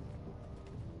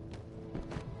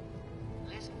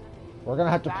 We're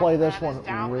gonna have to play this one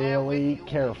really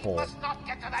careful.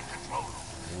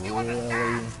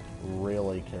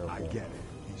 Really careful. I get it.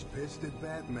 He's pissed at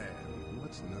Batman.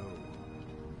 What's new?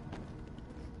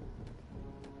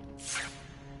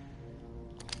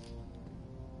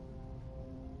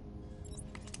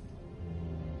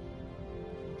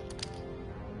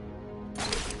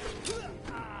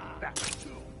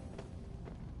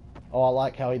 Oh, I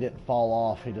like how he didn't fall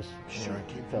off. He just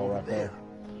fell right there.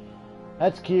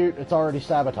 That's cute. It's already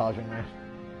sabotaging me.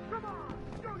 Come on,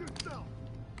 show yourself.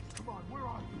 Come on, where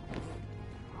are you?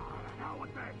 The hell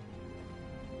with that.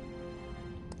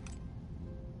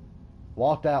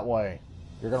 Walk that way.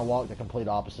 You're gonna walk the complete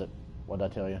opposite. What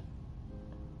did I tell you?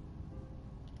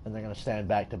 And they're gonna stand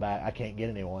back to back. I can't get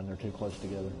anyone. They're too close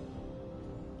together.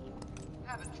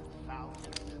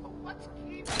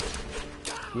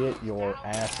 Get your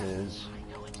asses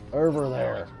over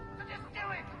there.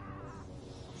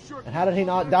 And how did he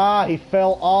not die? He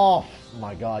fell off. Oh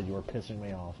my God, you are pissing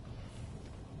me off.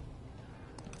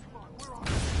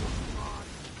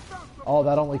 Oh,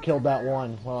 that only killed that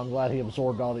one. Well, I'm glad he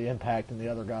absorbed all the impact and the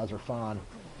other guys are fine.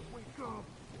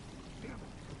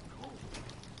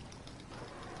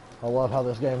 I love how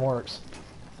this game works.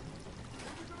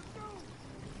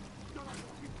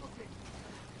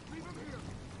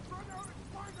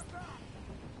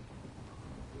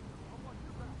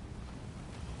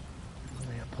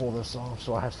 Pull this off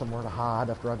so I have somewhere to hide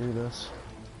after I do this.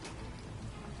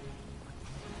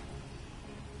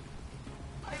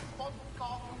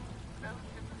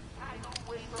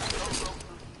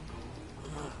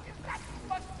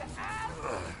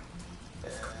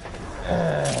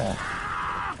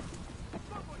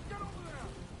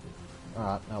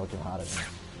 Alright, now we can hide it.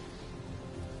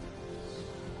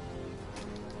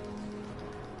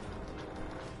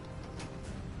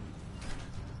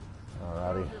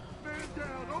 Alrighty.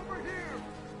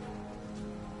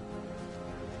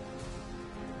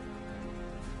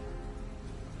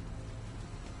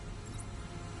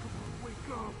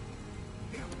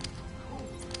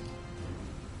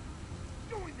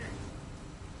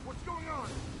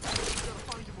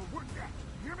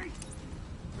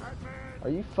 Are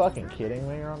you fucking kidding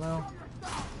me right now?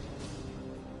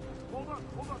 Hold up,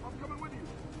 I'm coming with you.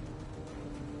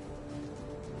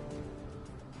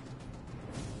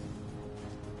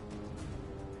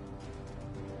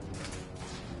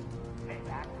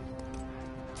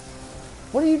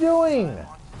 What are you doing?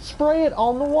 Spray it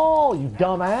on the wall, you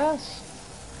dumbass!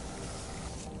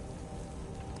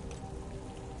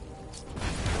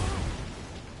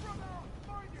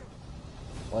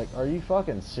 Like, are you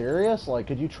fucking serious? Like,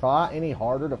 could you try any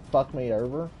harder to fuck me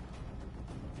over?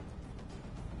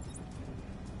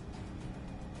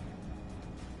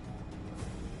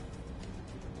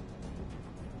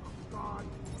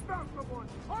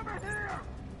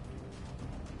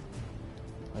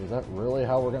 Like, is that really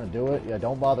how we're gonna do it? Yeah,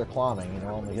 don't bother climbing, you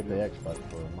know, only hit the X button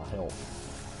for my health.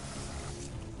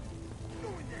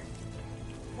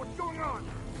 What's going on?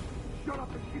 Shut up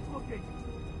and keep looking.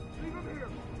 Leave him here.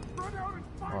 Run out and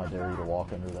find I dare you to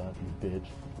walk under that, you bitch.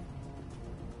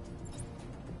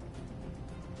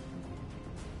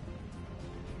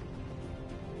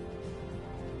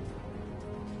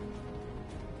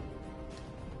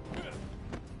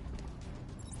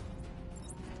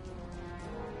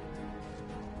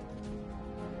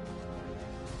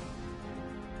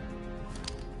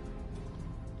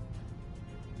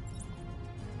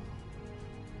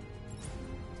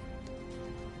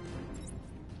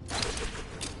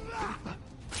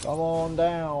 Come on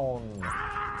down.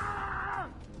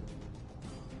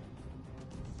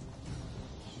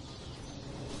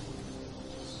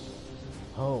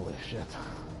 Holy shit.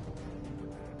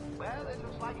 Well, it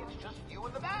looks like it's just you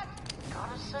and the bat.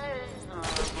 Gotta say, I'm a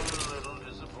little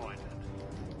disappointed.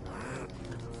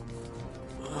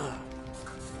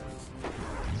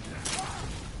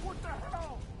 What the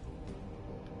hell?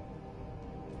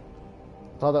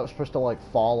 I thought that was supposed to like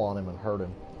fall on him and hurt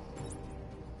him.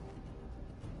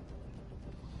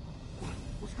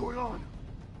 What's going on?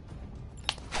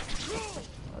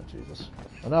 Oh Jesus.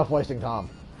 Enough wasting time.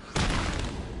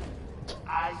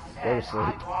 I Go to said sleep.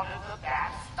 I wanted the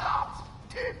bat stopped.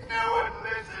 Did no one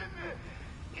listen?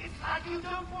 It's like you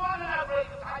don't want to break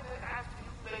the time that has to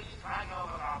be faced trying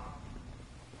over them.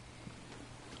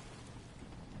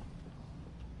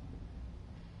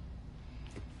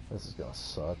 This is gonna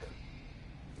suck.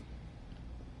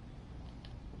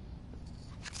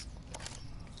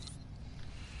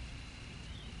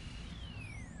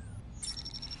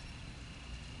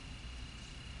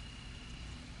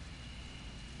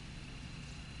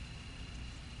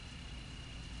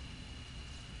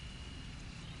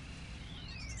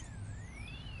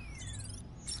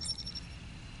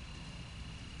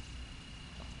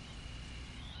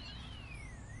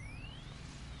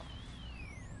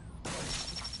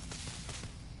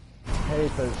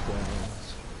 Hate those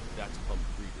games. That's pump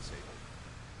 3 disabled.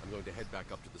 I'm going to head back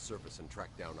up to the surface and track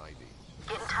down Ivy.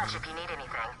 Get in touch if you need anything.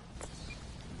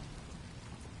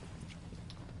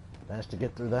 Managed to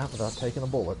get through that without taking a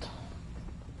bullet.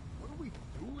 What are we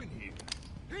doing here?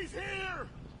 He's here!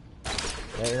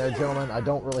 Yeah, you know, gentlemen, I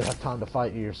don't really have time to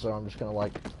fight you, so I'm just gonna,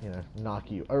 like, you know,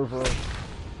 knock you over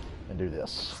and do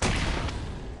this.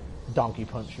 Donkey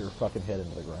punch your fucking head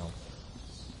into the ground.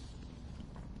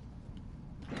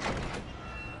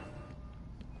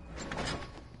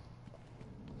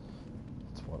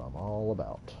 That's what I'm all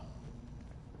about.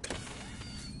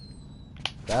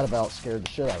 That about scared the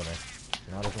shit out of me.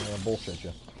 Not even gonna bullshit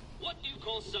you. What do you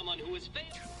call someone who is fair?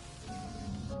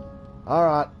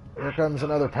 Alright, here comes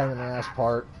another pain in the ass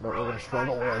part that we're gonna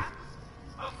struggle with.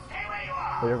 Well, stay where you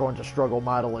are. We are going to struggle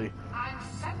mightily. I'm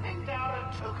sending down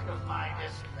a token of my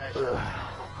displeasure.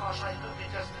 Of course, I hope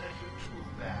it doesn't hurt you too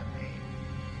badly.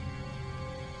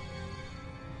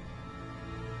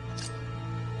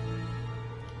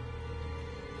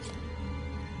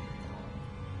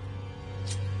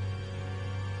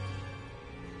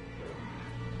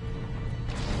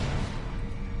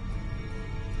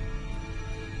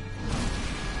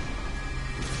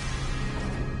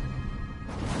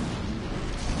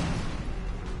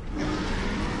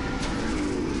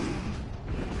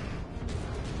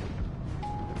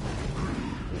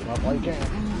 Up while you can.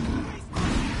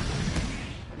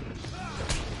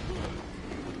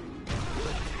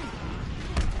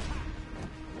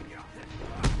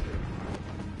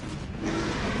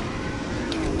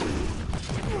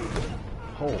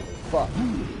 Holy fuck.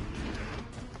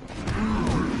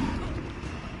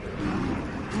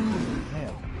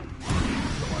 Man.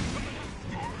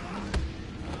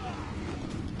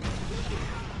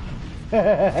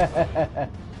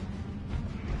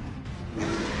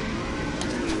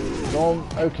 Going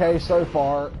okay so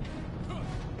far.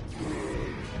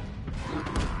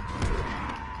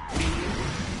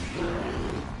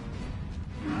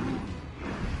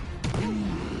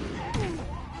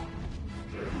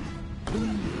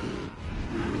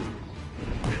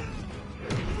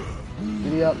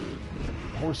 Giddy up,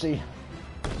 horsey.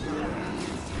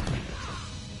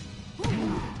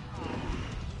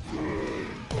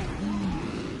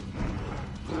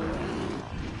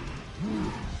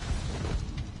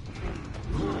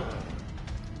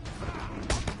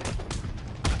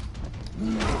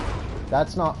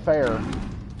 That's not fair.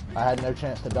 I had no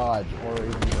chance to dodge or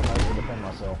even remotely defend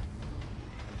myself.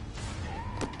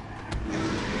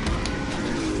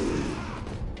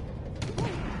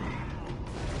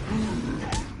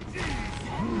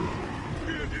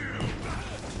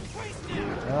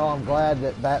 Well, I'm glad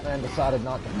that Batman decided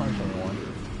not to punch anyone.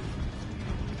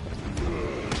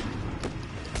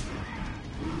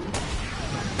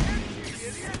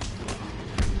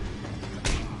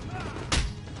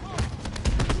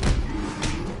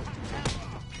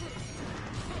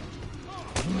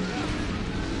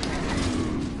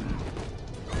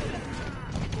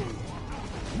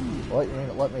 What, you mean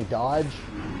it let me dodge?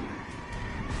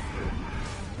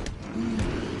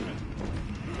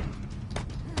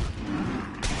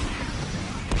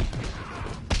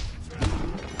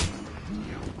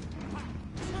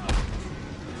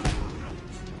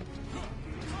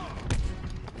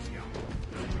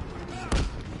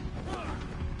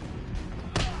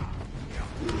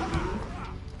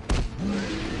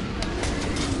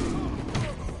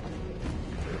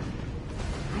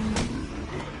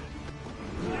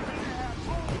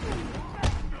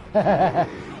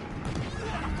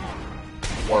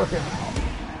 Working out.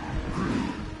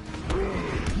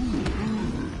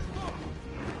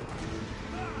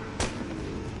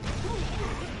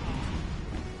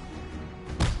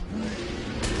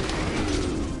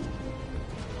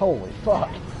 Holy fuck.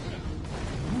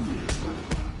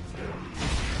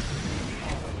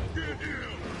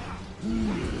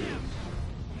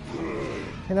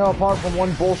 You know, apart from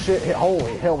one bullshit hit,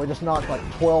 holy hell, we just knocked like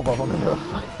 12 of them into the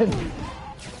fucking...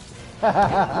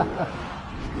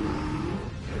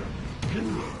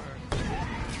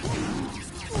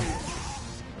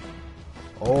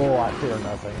 Oh, I fear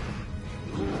nothing.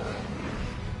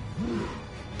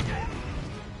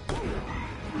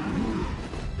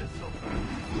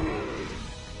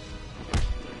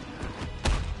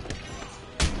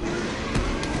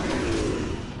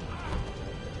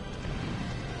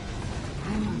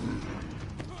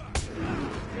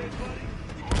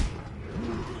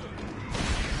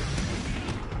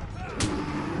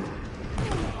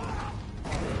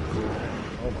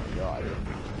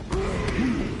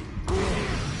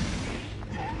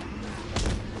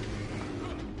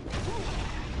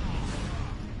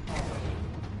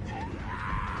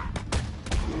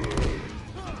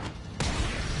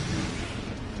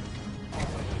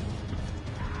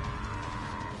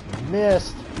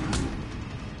 Missed.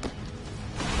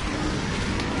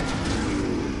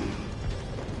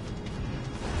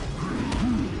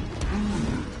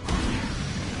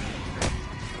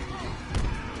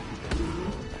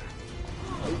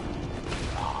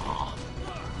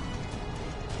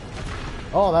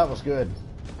 Oh, that was good.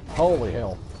 Holy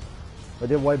hell. I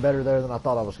did way better there than I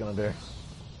thought I was going to do.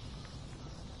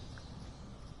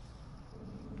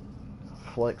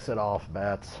 Flicks it off,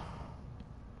 bats.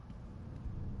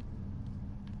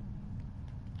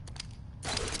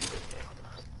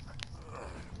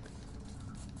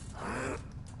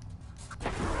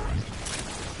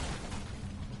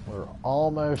 We're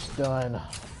almost done.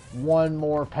 One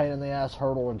more pain in the ass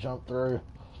hurdle to jump through.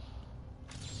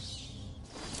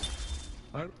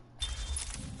 And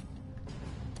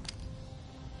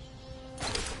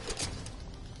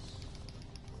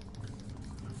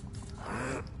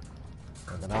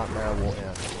the nightmare will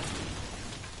end.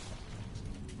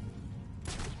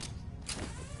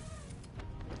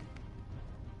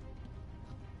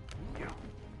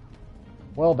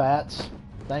 Well, bats.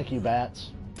 Thank you,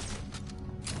 bats.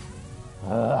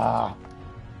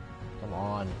 Come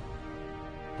on.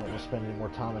 Don't spend any more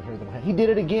time in here than I have. He did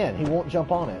it again. He won't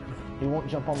jump on it. He won't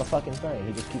jump on the fucking thing.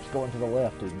 He just keeps going to the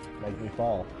left to make me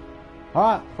fall.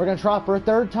 Alright, we're gonna try for a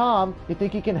third time. You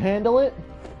think he can handle it?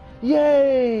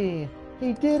 Yay!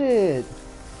 He did it!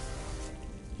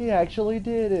 He actually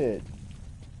did it.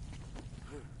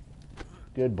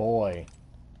 Good boy.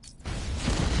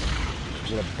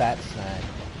 Get a bat snack.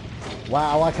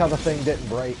 Wow, I like how the thing didn't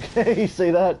break. You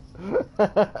see that?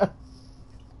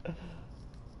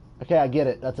 Okay, I get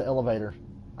it. That's an elevator.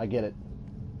 I get it.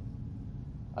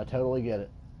 I totally get it.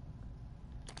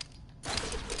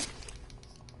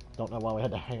 Don't know why we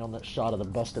had to hang on that shot of the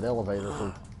busted elevator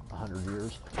for 100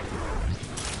 years.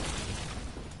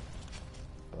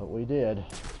 But we did.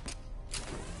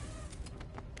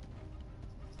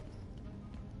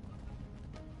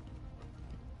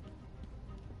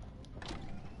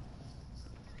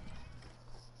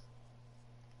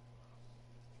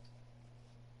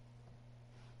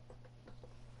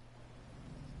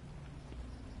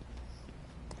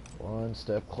 One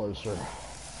step closer.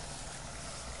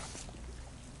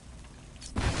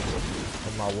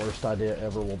 And my worst idea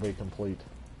ever will be complete.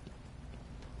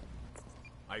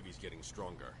 Ivy's getting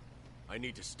stronger. I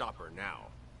need to stop her now.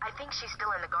 I think she's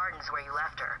still in the gardens where you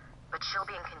left her, but she'll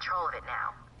be in control of it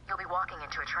now. You'll be walking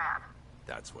into a trap.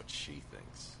 That's what she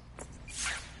thinks.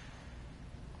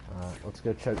 Alright, let's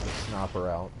go choke the sniper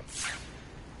out.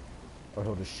 Or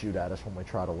he'll just shoot at us when we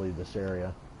try to leave this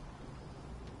area.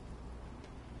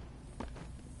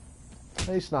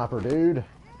 Hey, sniper dude.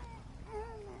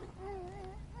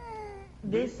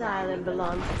 This island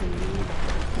belongs to me.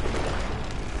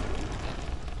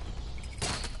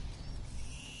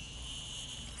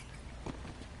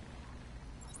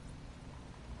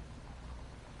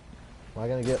 Am I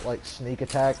gonna get, like, sneak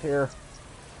attacked here?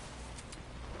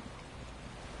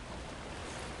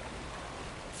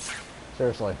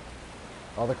 Seriously.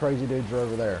 All the crazy dudes are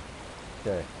over there.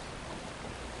 Okay.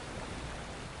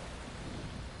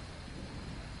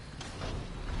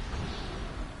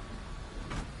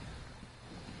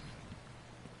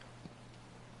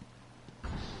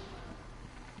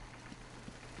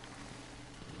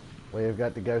 We've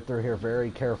got to go through here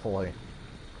very carefully.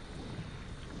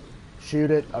 Shoot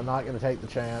it. I'm not going to take the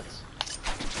chance.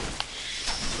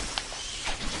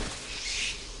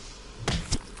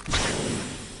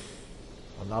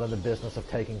 I'm not in the business of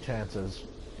taking chances.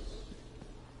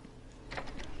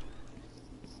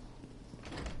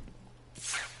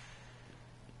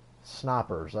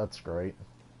 Snipers, that's great.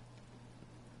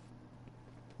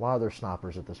 Why are there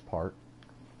snipers at this part?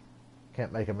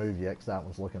 Can't make a move yet because that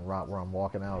one's looking right where I'm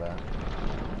walking out at.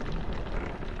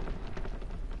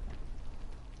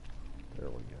 There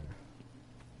we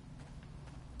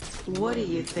go. What do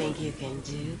you think you can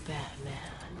do,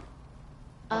 Batman?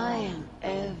 I am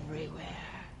everywhere.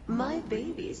 My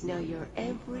babies know your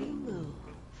every move.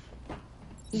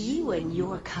 You and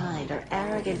your kind are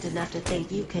arrogant enough to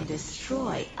think you can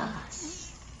destroy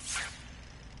us.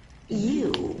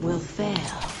 You will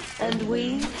fail, and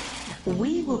we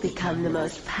will become the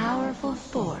most powerful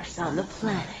force on the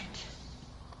planet.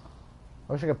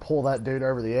 I wish I could pull that dude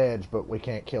over the edge, but we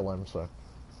can't kill him, so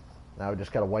now we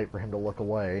just gotta wait for him to look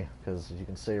away, because as you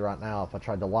can see right now, if I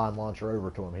tried to line launcher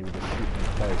over to him, he would just shoot me in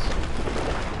the face.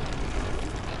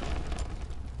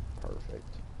 Perfect.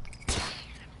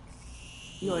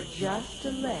 You're just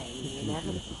delaying the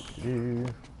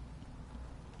inevitable.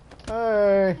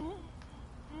 Hey!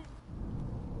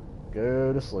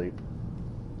 Go to sleep.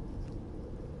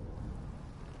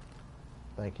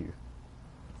 Thank you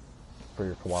for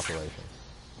your cooperation.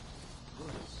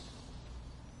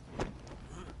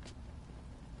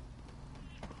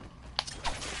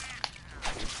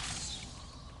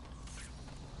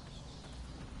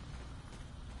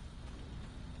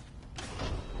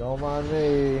 Don't mind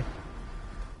me.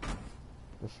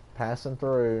 Just passing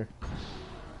through.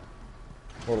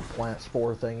 Little plant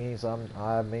spore thingies.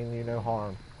 I mean you no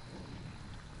harm.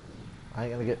 I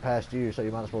ain't gonna get past you, so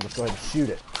you might as well just go ahead and shoot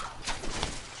it.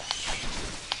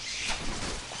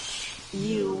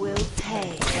 You will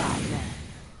pay, Batman,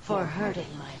 for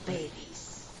hurting my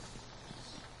babies.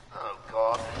 Oh,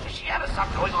 God. Does she ever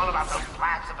stop going on about those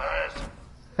plants of hers?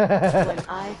 When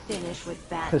I finish with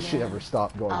Batman, Does she ever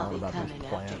stop going I'll on be about these coming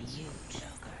plants? after you,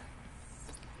 Joker.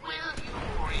 Will you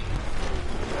read?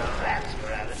 Well, that's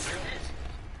your attitude.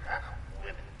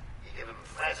 Women. You give them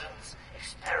presents,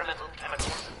 experimental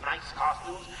chemicals, and nice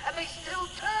costumes, and they still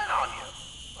turn on you.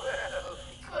 Well,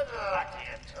 good luck to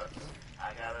you, Toots.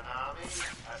 I got an army,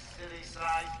 a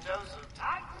city-sized dose of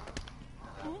Titan,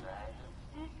 and a bag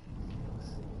of...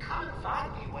 Come and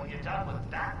find me when you're done with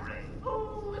that ring.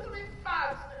 Ooh, it'll be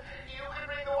fun. You can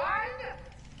bring the wine.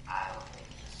 I'll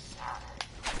make the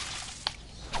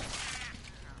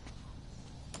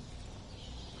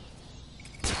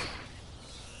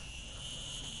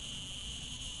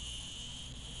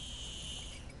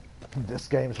salad. This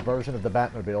game's version of the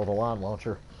Batmobile, the line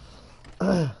launcher.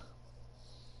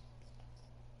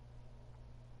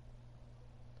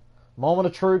 Moment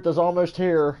of truth is almost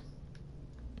here.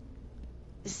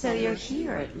 So you're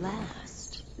here at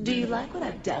last. Do you like what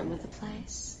I've done with the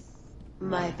place?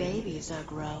 My babies are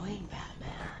growing,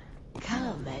 Batman.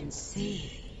 Come and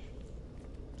see.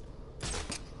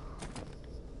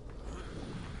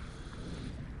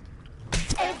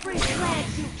 Every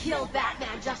plant you kill,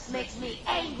 Batman, just makes me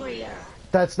angrier.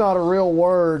 That's not a real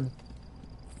word.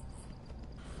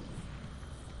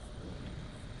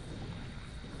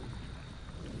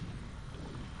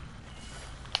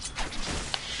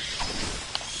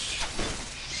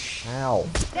 Ow.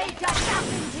 They've got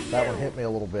nothing to you. That one hit me a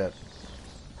little bit.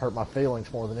 Hurt my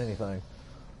feelings more than anything.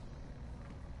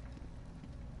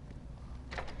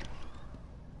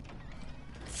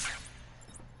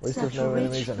 At least there's no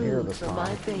enemies in here this time.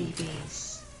 My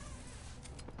babies.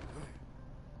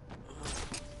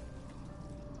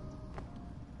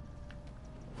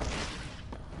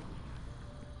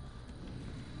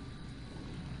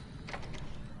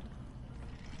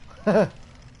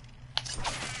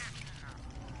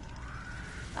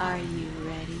 Are you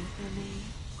ready for me?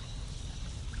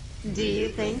 Do you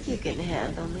think you can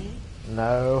handle me?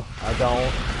 No, I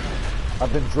don't.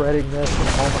 I've been dreading this from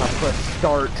the moment I pressed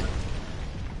start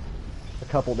a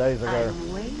couple days ago.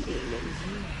 I'm waiting in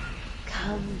here.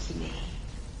 Come to me.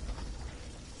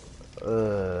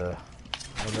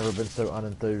 I've never been so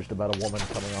unenthused about a woman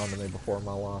coming on to me before in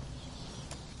my life.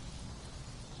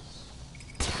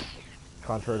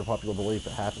 Contrary to popular belief,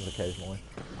 it happens occasionally.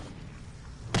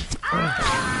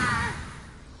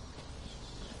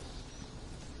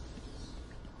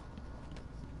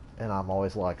 And I'm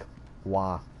always like,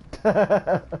 why?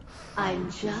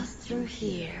 I'm just through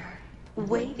here,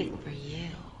 waiting for you.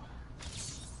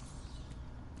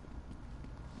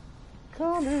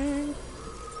 Coming.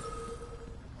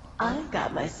 I've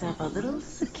got myself a little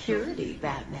security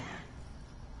Batman.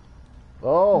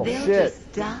 Oh, They'll shit.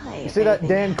 Just die you see that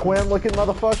Dan Quinn looking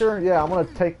motherfucker? Yeah, I'm gonna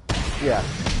take... Yeah,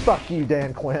 fuck you,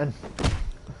 Dan Quinn.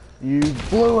 You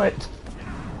blew it.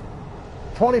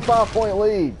 25-point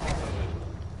lead.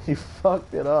 You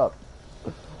fucked it up.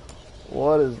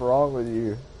 What is wrong with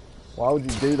you? Why would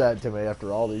you do that to me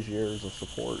after all these years of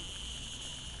support?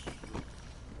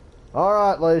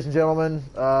 Alright, ladies and gentlemen.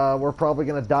 We're probably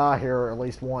gonna die here at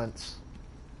least once.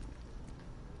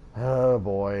 Oh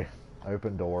boy.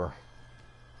 Open door.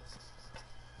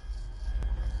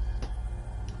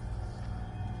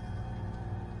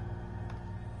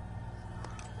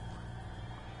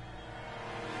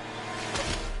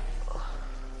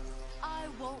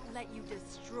 You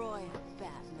destroy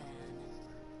Batman.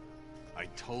 I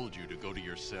told you to go to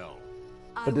your cell.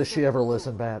 But does she ever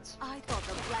listen, Bats? I thought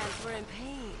the plans were in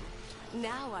pain.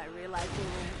 Now I realize they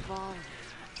were evolving,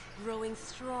 growing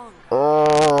stronger.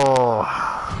 Oh,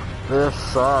 this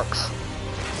sucks.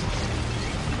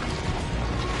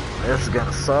 This is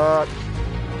gonna suck.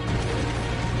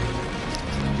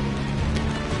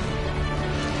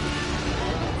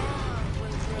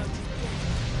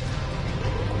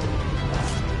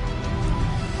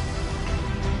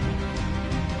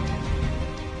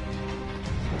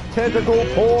 Tentacle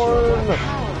porn!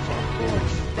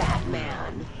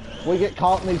 Batman. We get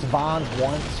caught in these vines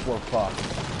once, we're fucked.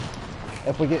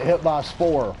 If we get hit by a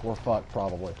spore, we're fucked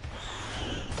probably.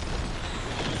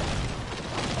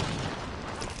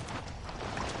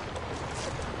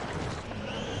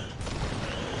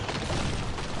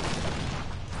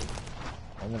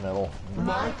 In the middle.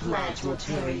 My plans will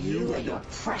tear you and your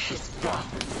precious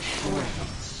Gotham to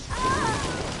shreds.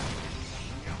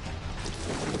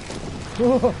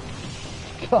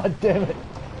 God damn it.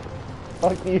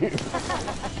 Fuck you.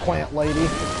 Plant lady.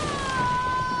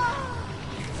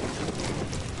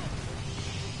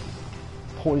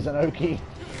 Poison Oakie.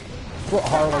 That's what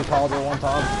Harley called her one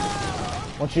time.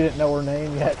 When she didn't know her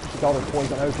name yet, she called her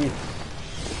Poison Oakie.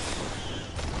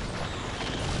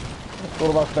 One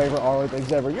of my favorite Harley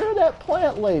things ever. You're that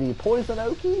plant lady, Poison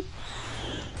Oakie?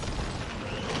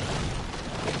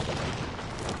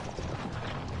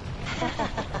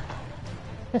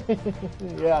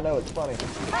 Yeah, I know, it's funny.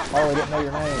 Harley didn't know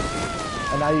your name.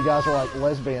 And now you guys are like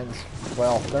lesbians.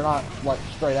 Well, they're not like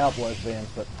straight out lesbians,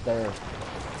 but they're,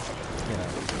 you know,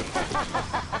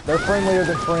 they're friendlier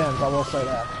than friends, I will say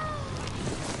that.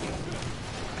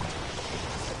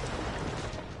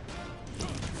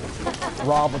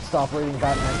 Rob would stop reading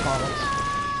Batman comics.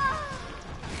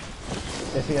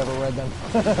 If he ever read them.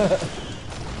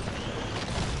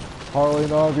 Harley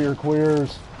and Ivy are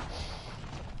queers.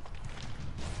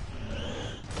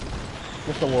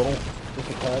 Just a little. Just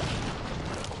a touch.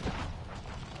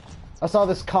 I saw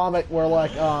this comic where,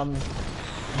 like,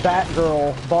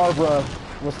 Batgirl, Barbara,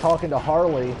 was talking to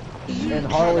Harley, and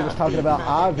Harley was talking about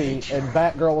Ivy, and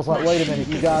Batgirl was like, wait a minute,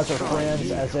 you guys are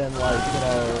friends, as in, like, you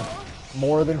know,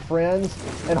 more than friends?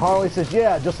 And Harley says,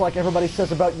 yeah, just like everybody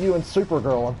says about you and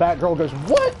Supergirl. And Batgirl goes,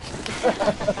 what?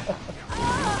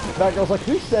 Batgirl's like,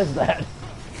 who says that?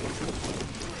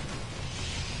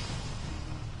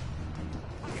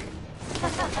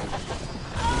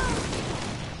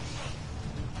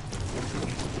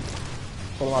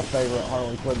 One of my favorite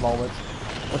Harley Quinn moments,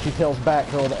 when she tells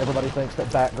Batgirl that everybody thinks that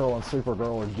Batgirl and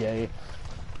Supergirl are gay.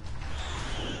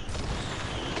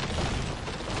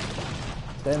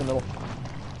 Stay in the middle.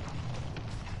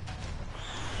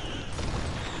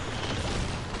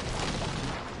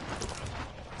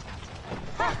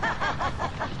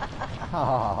 Ha ha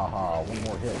ha ha ha. One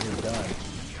more hit, you're done.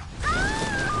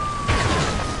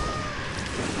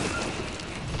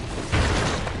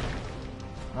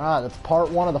 Alright, that's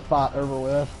part one of the fight over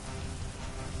with.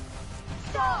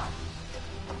 Stop.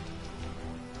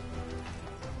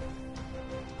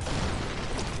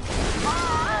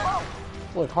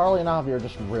 Look, Harley and Ivy are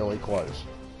just really close.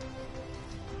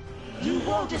 You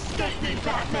won't escape me,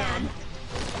 Batman!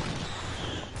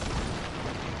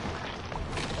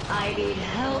 I need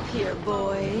help here,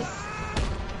 boys.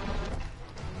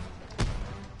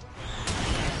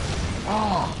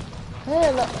 Oh,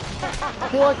 man,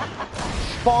 he like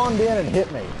spawned in and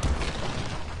hit me.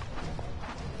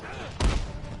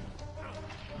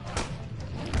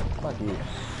 Fuck you.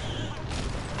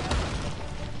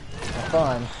 Have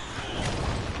fun.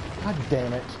 God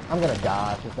damn it. I'm gonna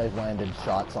die if they've landed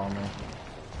shots on me.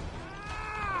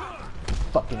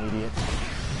 Fucking idiot.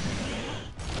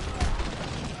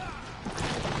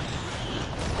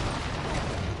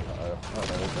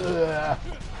 Uh-oh.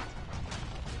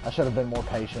 I should have been more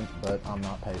patient, but I'm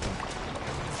not patient.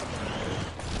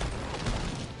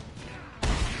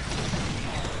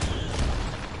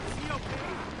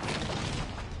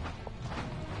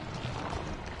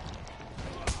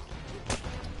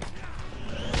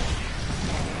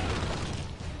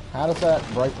 How does that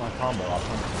break my combo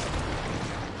option?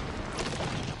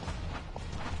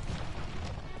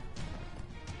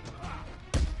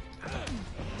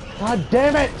 God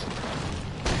damn it!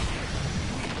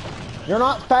 You're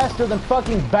not faster than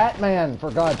fucking Batman,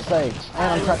 for God's sakes. And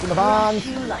I'm trapped in the bonds.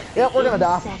 Yep, we're gonna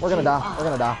die. We're gonna die. We're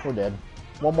gonna die. We're dead.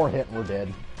 One more hit and we're dead.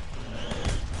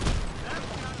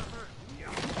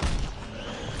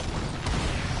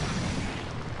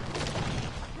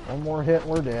 One more hit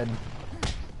and we're dead.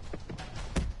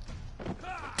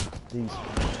 These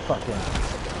fucking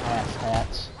ass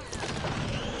hats.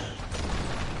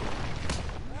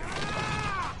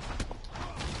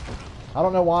 I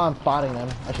don't know why I'm fighting them.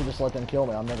 I should just let them kill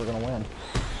me. I'm never gonna win.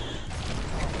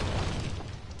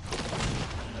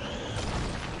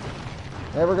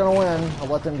 Never gonna win. I'll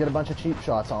let them get a bunch of cheap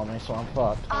shots on me, so I'm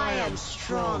fucked. I am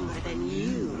stronger than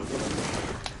you.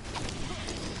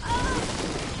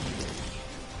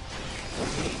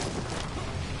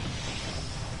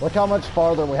 Look how much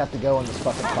farther we have to go in this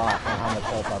fucking fight and how much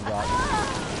health I've got.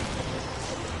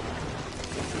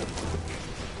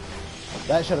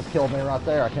 That should have killed me right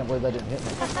there. I can't believe they didn't hit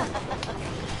me.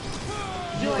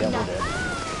 Yeah, we're dead.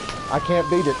 I can't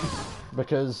beat it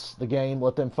because the game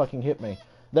let them fucking hit me.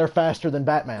 They're faster than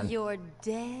Batman. You're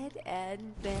dead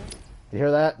and bent. You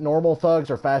hear that? Normal thugs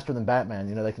are faster than Batman.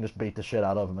 You know, they can just beat the shit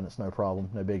out of them and it's no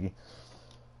problem. No biggie.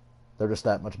 They're just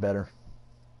that much better.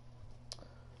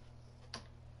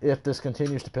 If this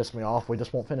continues to piss me off, we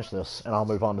just won't finish this, and I'll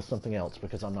move on to something else,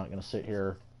 because I'm not going to sit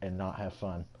here and not have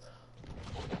fun.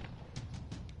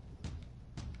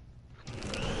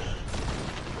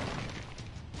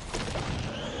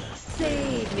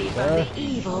 Save me from the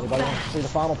evil Anybody wants to see the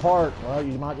final part? Well,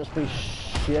 you might just be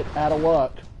shit out of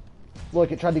luck.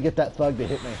 Look, it tried to get that thug to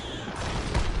hit me.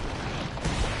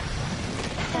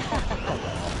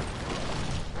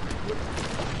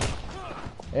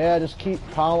 Yeah, just keep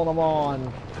piling them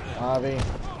on, Ivy.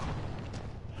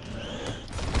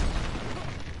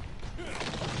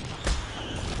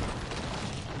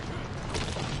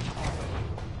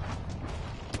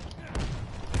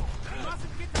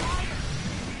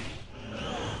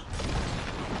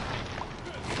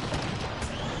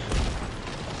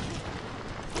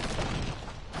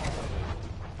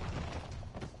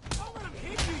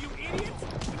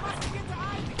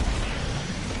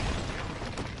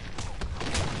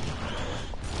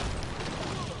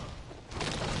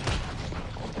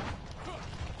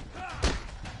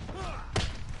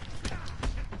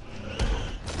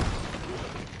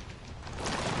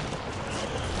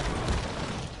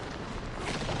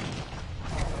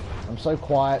 I'm so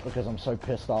quiet because I'm so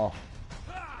pissed off.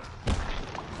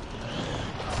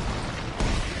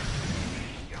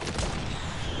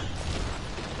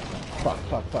 Fuck.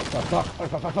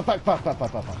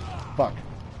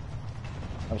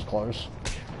 That was close.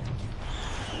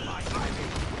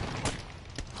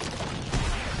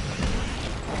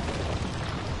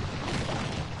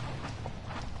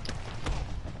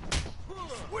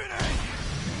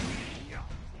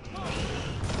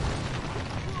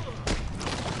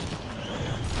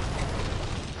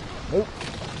 Nope.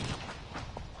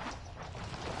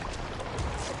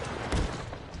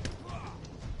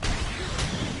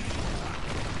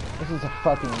 This is a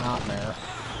fucking nightmare.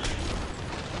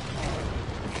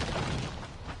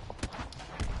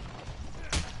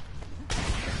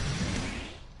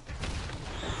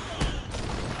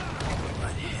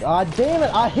 God damn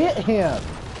it, I hit him.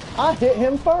 I hit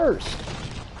him first.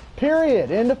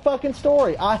 Period. End of fucking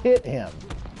story. I hit him.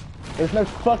 There's no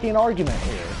fucking argument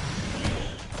here.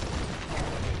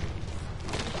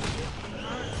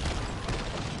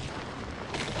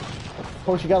 Of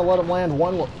course, you gotta let them land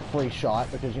one free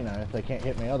shot because, you know, they can't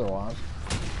hit me otherwise.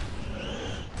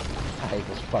 I hate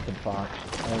this fucking fight.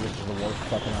 I think this is the worst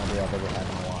fucking idea I've ever had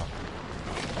in my life.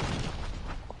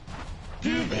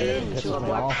 Give in to a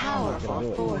more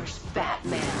powerful force,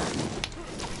 Batman.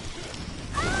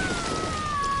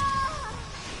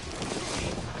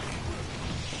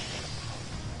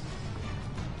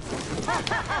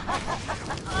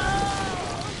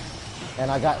 And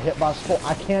I got hit by a spore.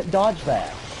 I can't dodge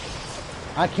that.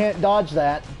 I can't dodge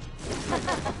that.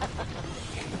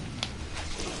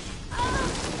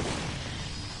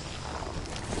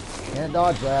 Can't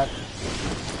dodge that.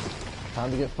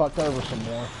 Time to get fucked over some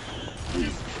more.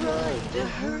 He's trying to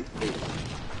hurt me.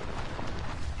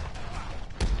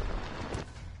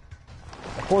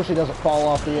 Of course he doesn't fall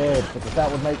off the edge, because that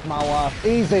would make my life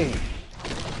easy.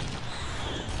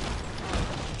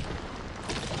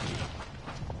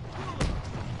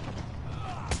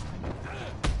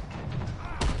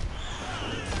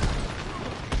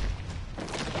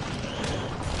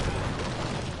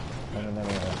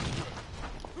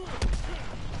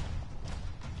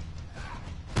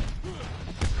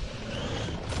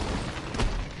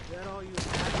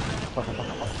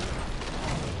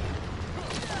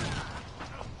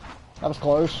 That was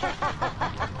close.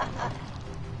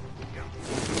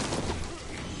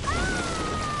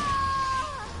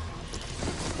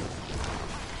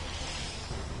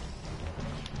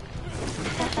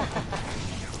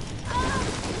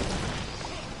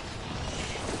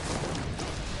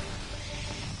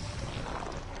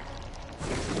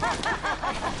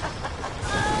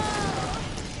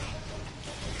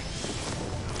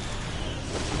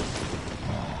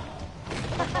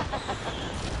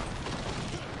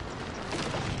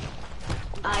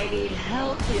 I need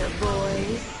help here,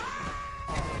 boys.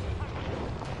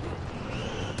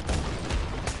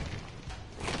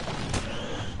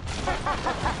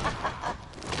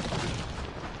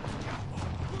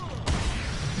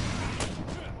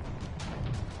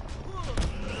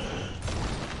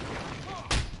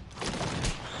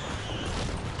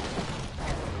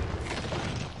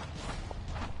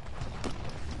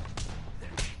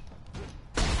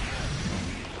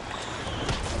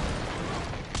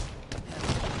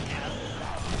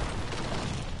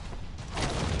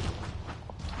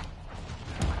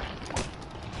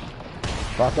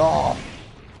 Fuck off.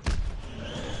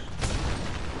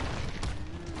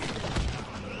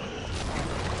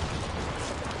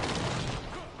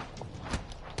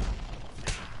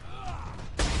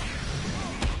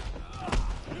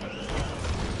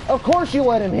 Of course you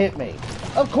let him hit me.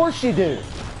 Of course you do.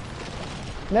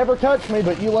 Never touch me,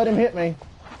 but you let him hit me.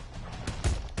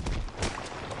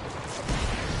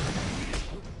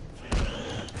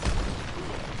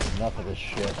 Enough of this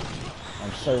shit.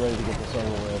 I'm so ready to get this over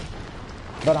with.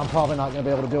 But I'm probably not going to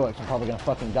be able to do it, because I'm probably going to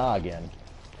fucking die again.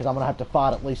 Because I'm going to have to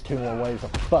fight at least 2 more waves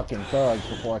of fucking thugs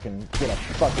before I can get a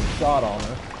fucking shot on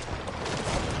her.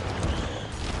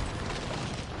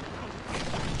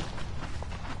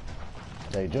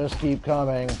 They just keep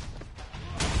coming.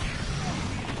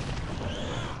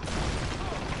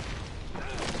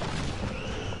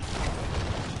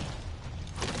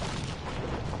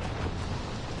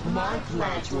 My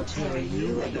pledge will tear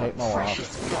you and your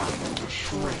precious Gotham to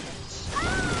shreds.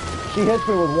 She hits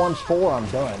me with 1 spore, I'm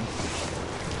done.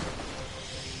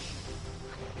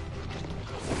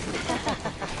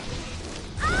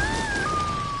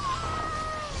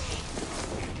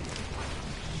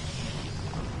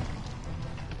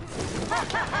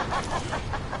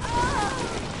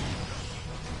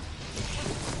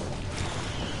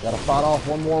 Gotta fight off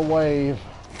 1 more wave.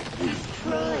 He's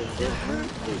trying to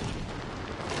hurt me.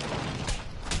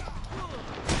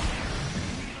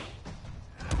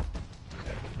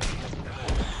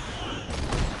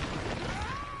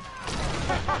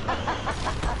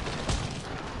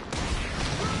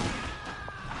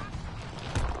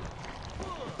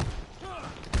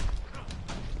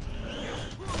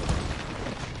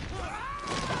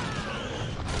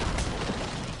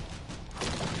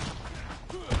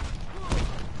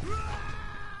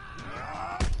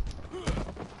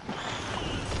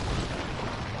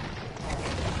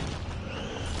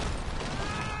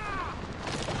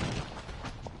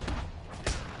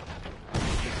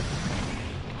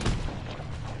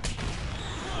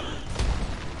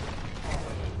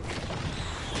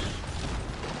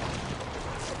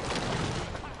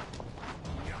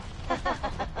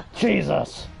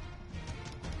 Jesus!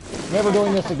 Never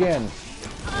doing this again.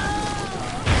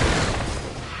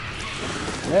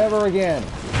 Never again.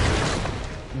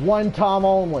 1 time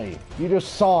only. You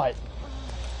just saw it.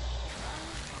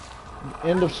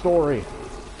 End of story.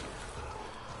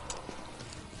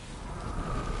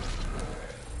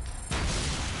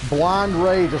 Blind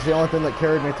rage is the only thing that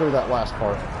carried me through that last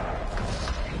part.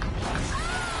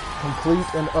 Complete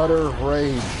and utter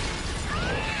rage.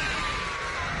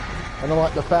 And then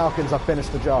like the Falcons, I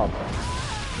finished the job.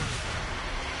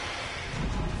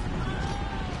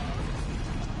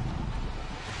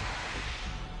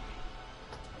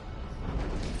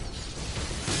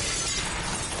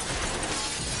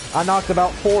 I knocked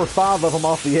about 4 or 5 of them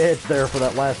off the edge there for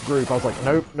that last group. I was like,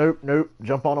 nope, nope, nope.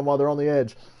 Jump on them while they're on the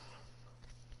edge.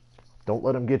 Don't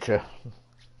let them get you.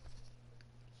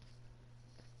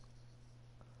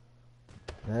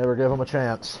 Never give them a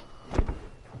chance.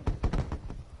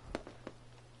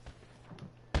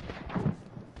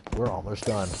 We're almost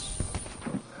done.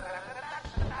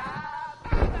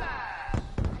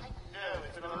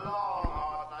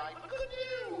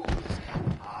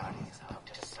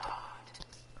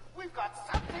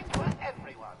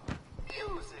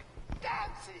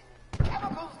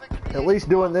 At least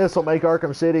doing this will make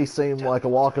Arkham City seem like a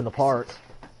walk in the park.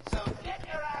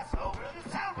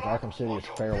 Arkham City is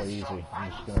fairly easy. I'm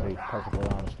just going to be perfectly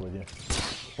honest with you.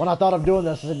 When I thought of doing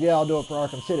this, I said, yeah, I'll do it for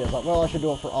Arkham City. I was like, well, I should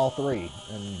do it for all 3.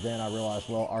 And then I realized,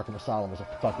 well, Arkham Asylum is a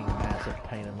fucking massive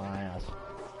pain in my ass.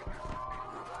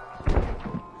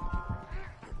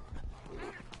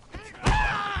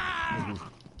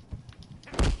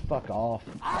 Fuck off.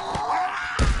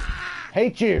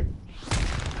 Hate you!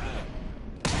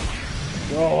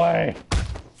 Go away!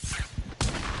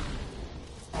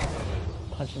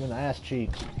 Punch him in the ass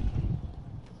cheeks.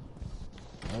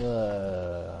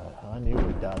 I knew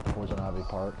we'd die at the Poison Ivy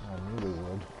part. I knew we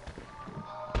would.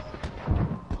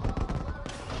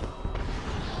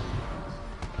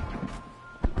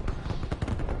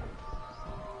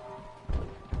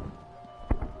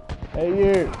 Hey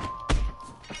you!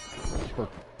 For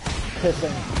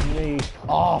pissing me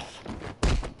off!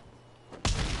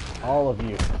 All of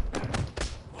you.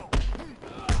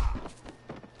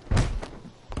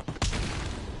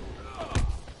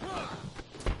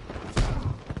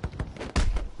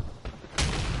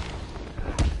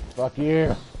 Fuck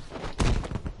you.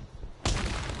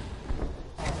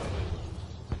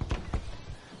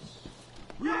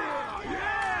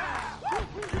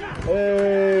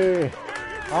 Hey,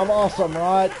 I'm awesome,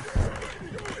 right?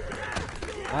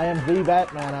 I am the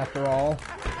Batman after all.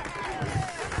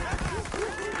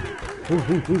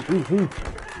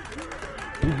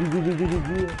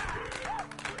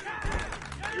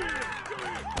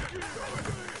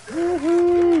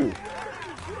 Woohoo!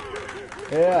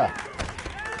 Yeah.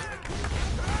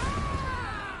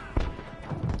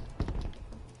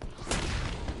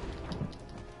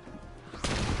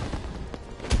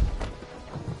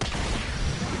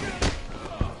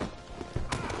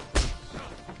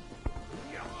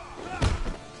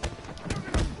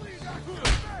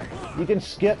 You can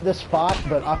skip this fight,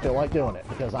 but I feel like doing it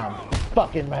because I'm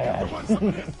fucking mad.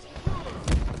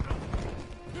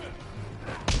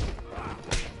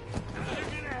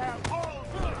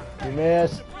 You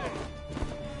missed.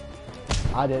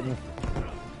 I didn't.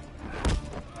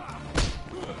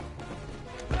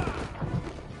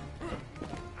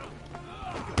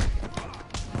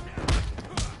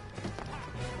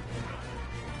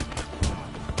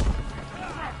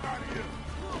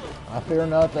 I fear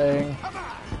nothing.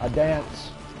 I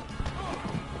dance.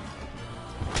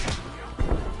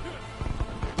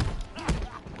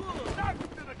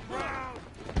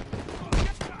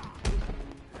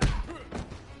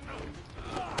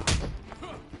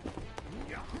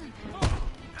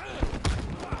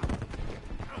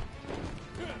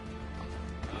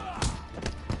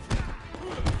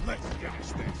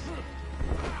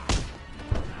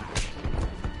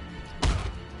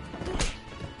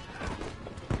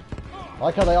 I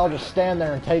like how they all just stand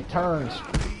there and take turns.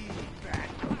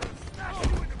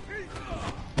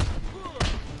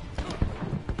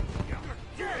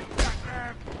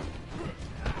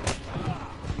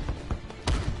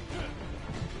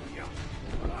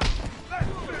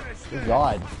 Good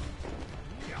God.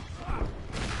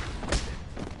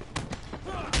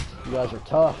 You guys are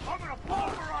tough.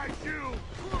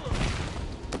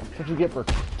 That's what you get for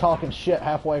talking shit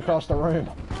halfway across the room.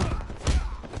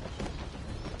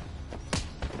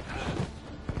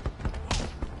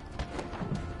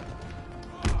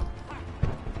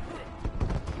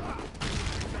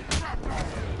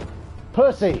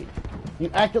 Pussy!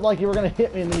 You acted like you were gonna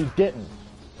hit me and then you didn't.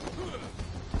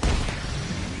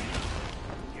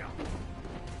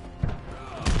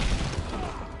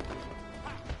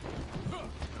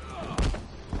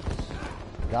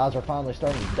 Guys are finally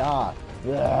starting to die.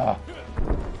 Ugh.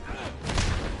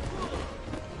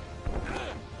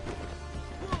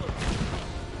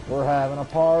 We're having a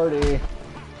party.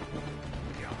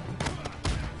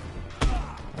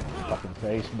 Fucking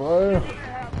face, bro.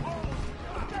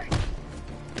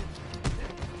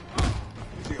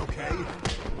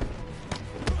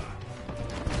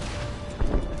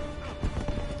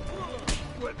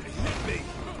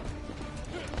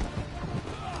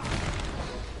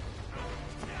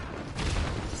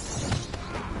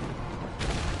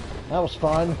 That was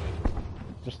fun.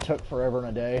 Just took forever and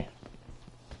a day.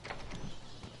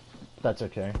 That's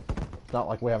okay. It's not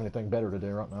like we have anything better to do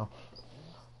right now.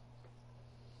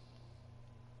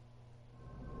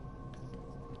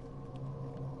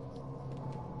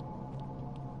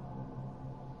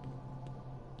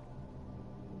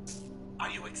 Are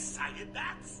you excited,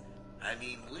 Bats? I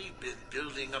mean, we've been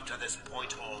building up to this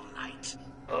point all night.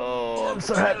 Oh, I'm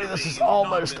so happy this is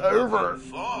almost over.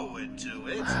 Forward to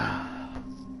it.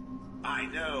 I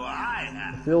know I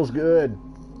have. It feels good.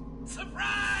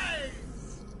 Surprise!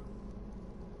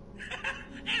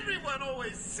 Everyone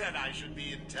always said I should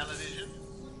be in television.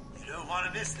 You don't want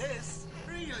to miss this,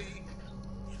 really.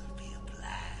 It'll be a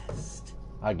blast.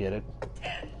 I get it.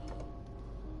 10,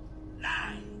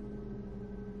 9,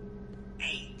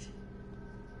 8,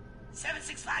 7,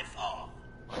 6, 5,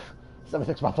 4. 7,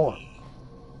 6, 5, 4.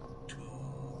 2,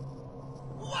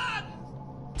 1.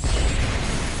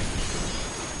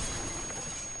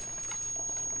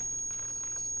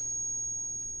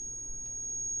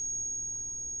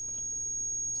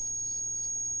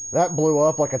 That blew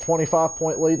up like a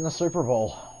 25-point lead in the Super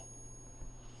Bowl.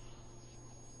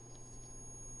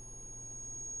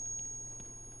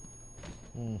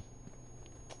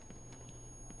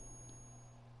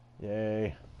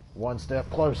 Yay. One step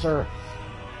closer.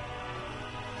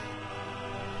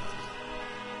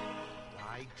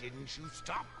 Why didn't you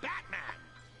stop Batman?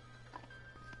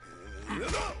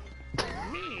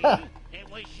 Me? It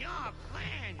was your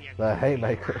plan, you The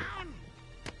haymaker.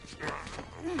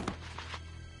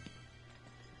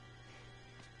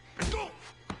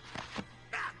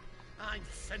 I'm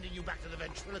sending you back to the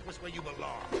ventriloquist where you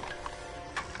belong.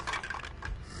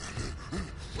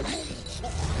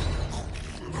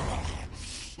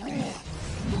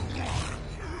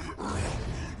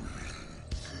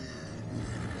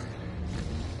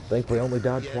 I think we only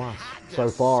died twice so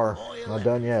far. Not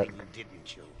done yet.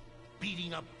 Didn't you?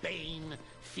 Beating up Bane,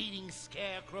 feeding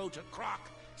Scarecrow to Croc,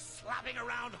 slapping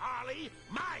around Harley,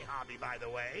 my hobby by the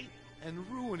way, and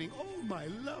ruining all my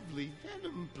lovely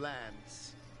Venom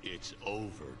plans. It's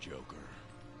over, Joker.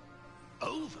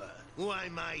 Over? Why,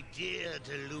 my dear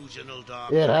delusional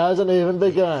dog. It hasn't even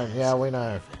begun. Yeah, we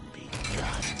know.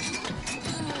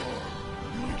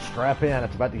 Strap in.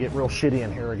 It's about to get real shitty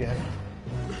in here again.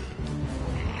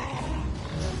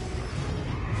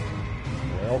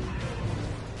 Well.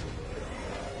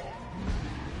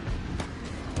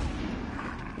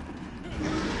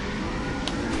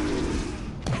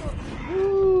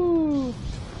 Woo.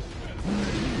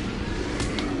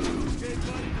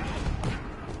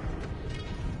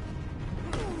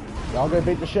 Y'all go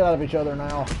beat the shit out of each other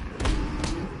now.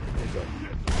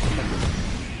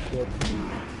 Good.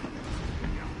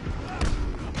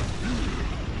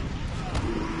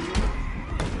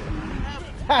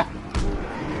 Ha!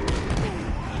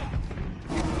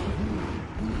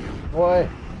 Boy,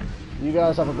 you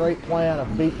guys have a great plan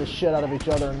of beat the shit out of each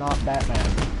other and not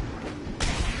Batman.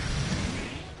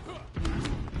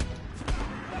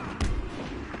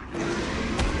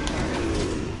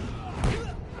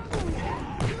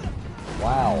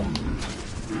 Wow.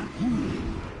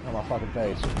 On my fucking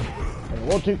face. It's a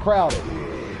little too crowded.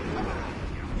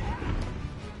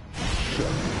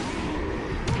 Shit.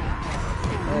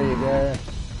 There you go.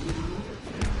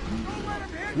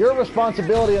 Your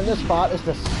responsibility in this spot is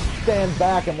to stand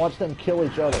back and watch them kill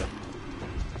each other.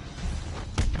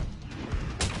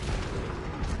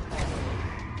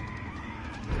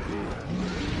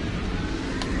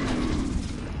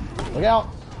 Look out!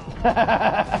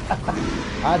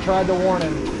 I tried to warn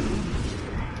him.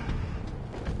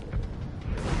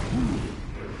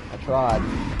 I tried.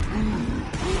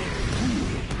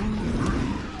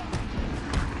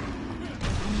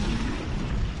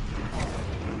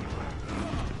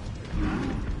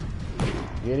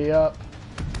 Giddy up.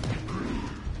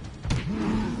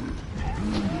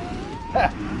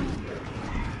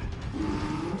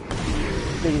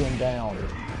 Beat him down.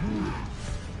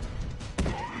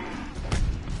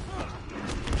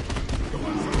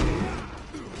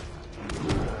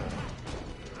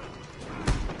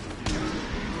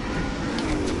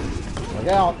 Look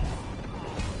out.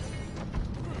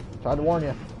 Tried to warn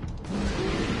you.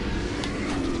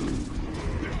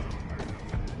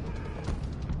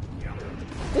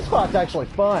 This fight's actually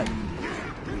fun.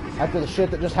 After the shit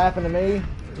that just happened to me,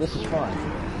 this is fun.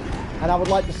 And I would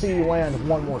like to see you land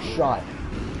one more shot.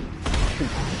 Piece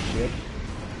of shit.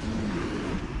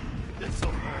 This so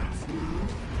hurts.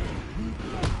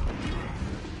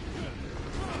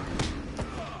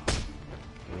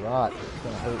 Right, it's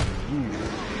gonna hurt you.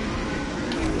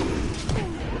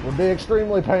 It will be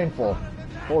extremely painful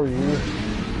for you.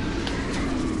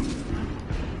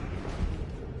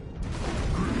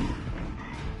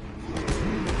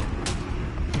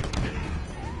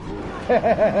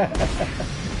 That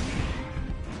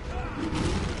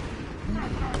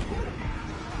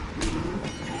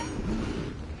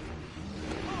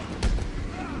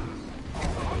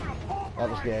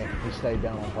was gay. He stayed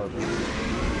down on purpose.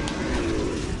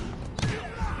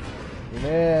 You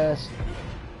missed.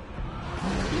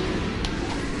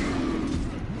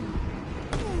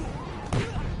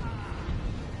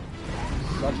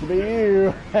 Sucks to be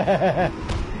you.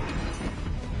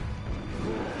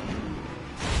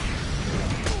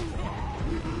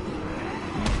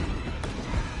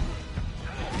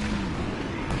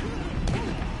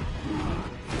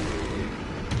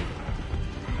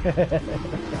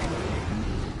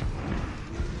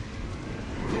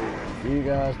 You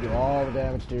guys do all the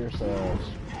damage to yourselves.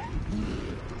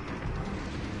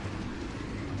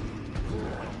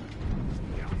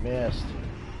 Missed.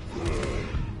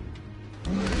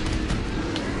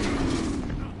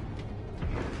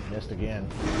 Missed again.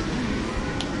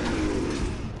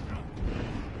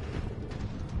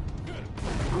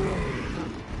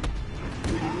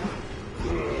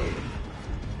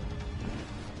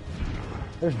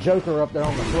 There's Joker up there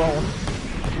on the throne.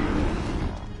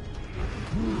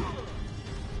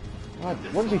 God,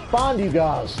 where does he find you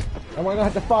guys? Am I gonna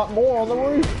have to fight more on the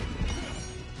roof?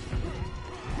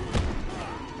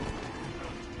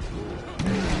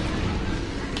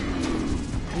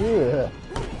 Yeah.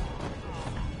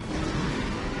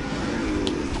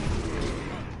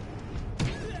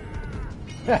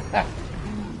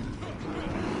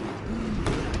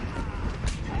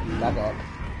 Back up.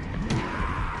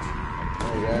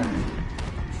 There you go.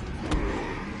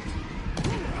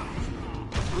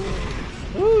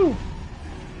 Woo!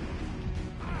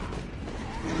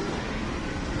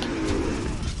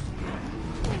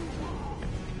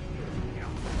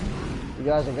 You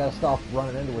guys have got to stop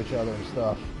running into each other and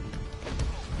stuff.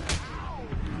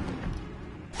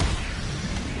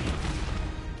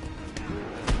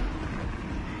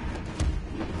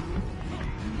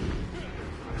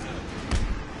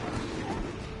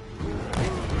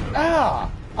 Ah!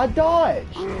 I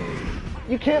dodged!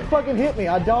 You can't fucking hit me.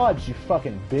 I dodged, you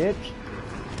fucking bitch.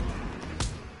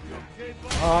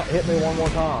 Alright, hit me one more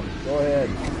time. Go ahead.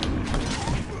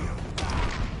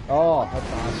 Oh, that's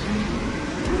nice.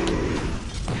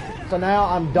 So now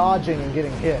I'm dodging and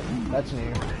getting hit. That's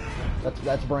new.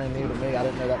 That's brand new to me. I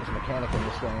didn't know that was a mechanic in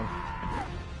this game.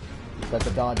 That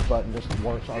the dodge button just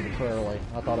works arbitrarily.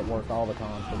 I thought it worked all the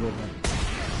time. Forgive me.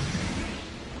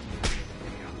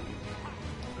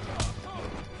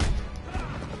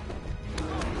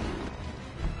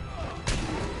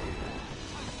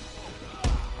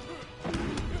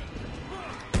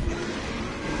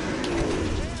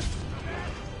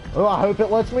 Oh, I hope it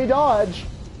lets me dodge.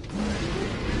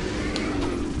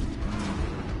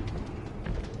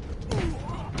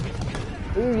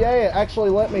 Ooh, yeah, it actually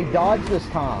let me dodge this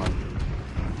time.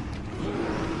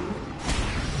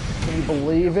 Can you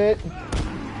believe it?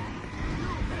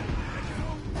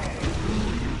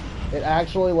 It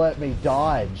actually let me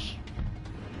dodge.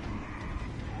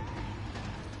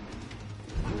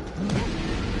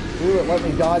 Ooh, it let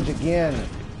me dodge again.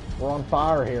 We're on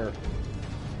fire here.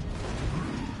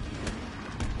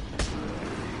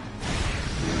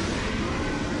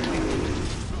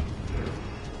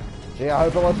 Gee, I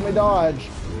hope it lets me dodge.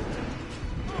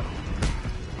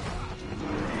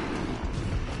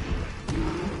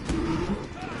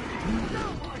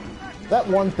 That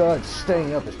one thud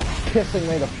staying up is pissing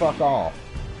me the fuck off.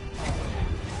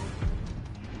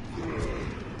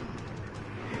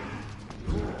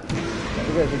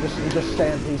 Because he just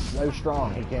stands, he's so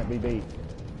strong, he can't be beat.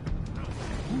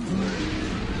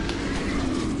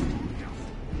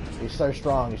 He's so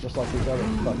strong, he's just like these other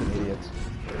fucking idiots.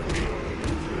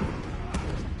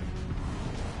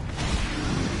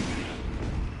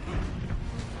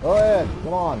 Go ahead,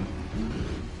 come on.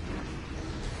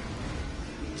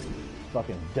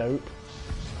 Fucking dope.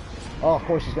 Oh, of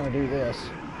course he's gonna do this.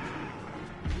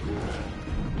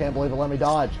 Can't believe it let me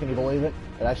dodge. Can you believe it?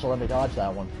 It actually let me dodge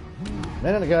that one. A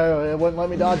minute ago, it wouldn't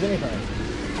let me dodge anything.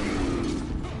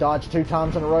 Dodged 2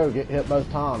 times in a row, get hit both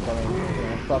times. I mean, you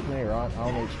know, fuck me, right? I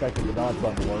only expected the dodge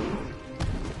button to work.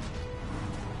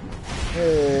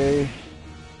 Hey.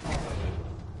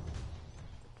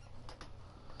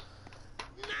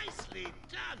 Nicely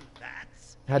done,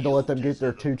 Bats. Had to let them get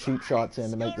their 2 cheap shots in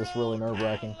to make this really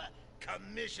nerve-wracking.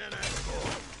 Commissioner.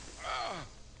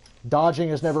 Dodging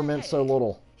has never meant so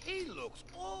little. He looks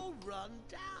all run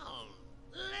down.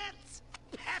 Let's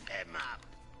pep him up.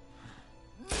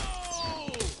 No!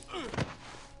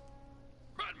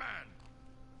 Batman!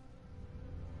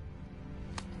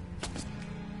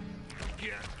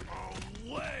 Get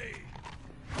away!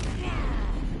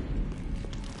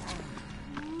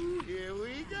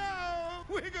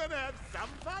 gonna have some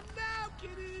fun now,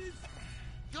 kiddies.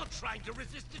 You're trying to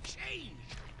resist the change.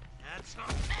 That's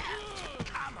not fair.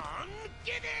 Come on,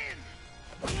 get in.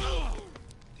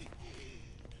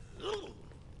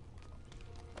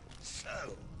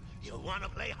 So, you want to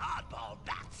play hardball,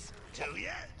 bats, do you?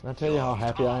 Can I tell you how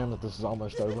happy I am that this is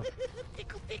almost over?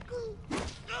 Pickle, pickle.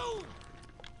 No.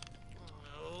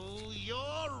 Oh,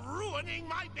 you're ruining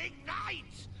my big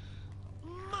night.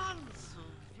 Months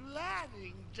of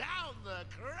planning down the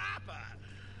crapper.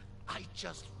 I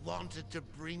just wanted to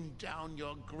bring down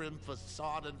your grim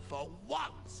facade and for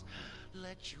once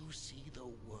let you see the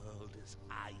world as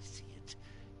I see it.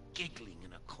 Giggling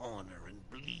in a corner and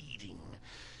bleeding.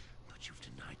 But you've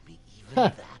denied me even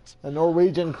that. A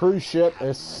Norwegian cruise ship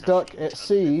is stuck at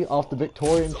sea off the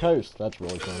Victorian coast. That's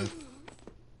really funny.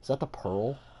 Is that the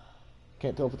Pearl?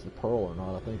 Can't tell if it's the Pearl or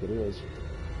not. I think it is.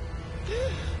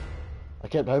 I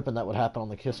kept hoping that would happen on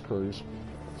the Kiss cruise.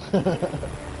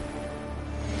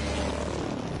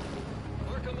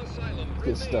 Arkham-Asylum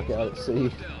Get stuck out at sea.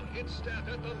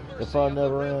 The fun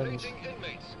never ends.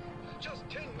 Just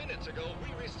 10 minutes ago,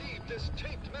 we received this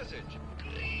taped message.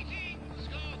 Greetings,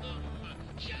 Gotham.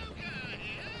 Joker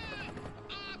here.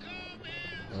 Arkham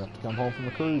is... I have to come home from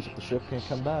the cruise if the ship can't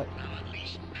come back. I'll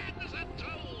unleash madness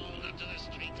untold onto the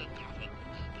streets of Gotham.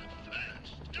 But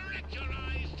first, direct your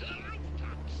eyes to the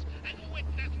rooftops and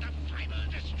witness the final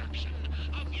destruction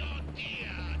of your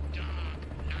dear Dark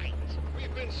Knight.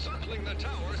 We've been circling the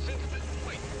tower since the...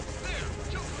 Wait, there!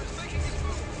 Joker is making his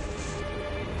move!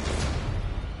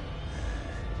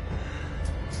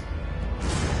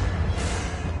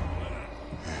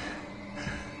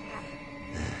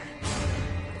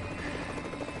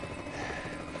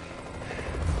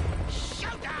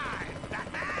 Showtime,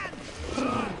 Batman!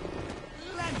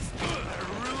 Let's give the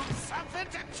room something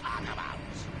to talk about.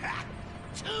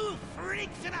 Two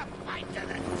freaks in a fight to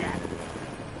the death.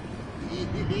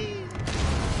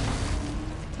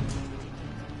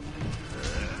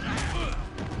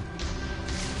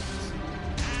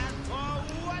 And for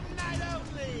one night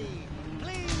only,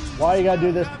 please. Why you gotta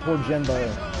do this before Jimbo? You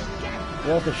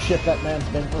know what the shit that man's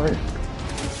been through?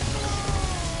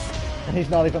 And he's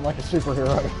not even like a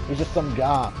superhero. He's just some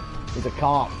guy. He's a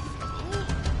cop.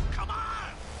 Come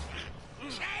on!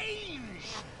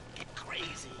 Change! Get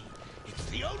crazy. It's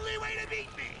the only way to beat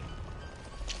me.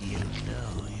 You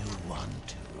know you want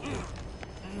to.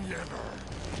 Never.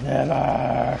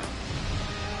 Never.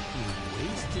 You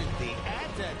wasted the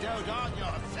antidote on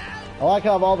yourself. I like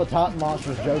how of all the Titan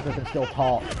monsters, Joker can still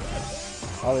talk.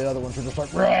 All the other ones are just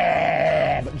like,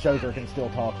 "Rah!" But Joker can still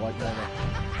talk like normal.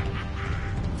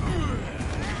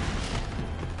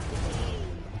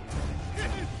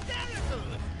 Hysterical!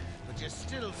 But you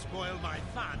still spoil my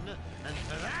fun, and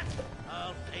for that,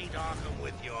 I'll paint Arkham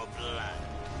with your blood.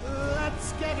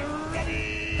 Let's get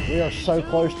ready! We are so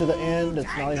close to the end,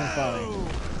 it's not even funny.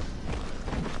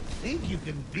 Think you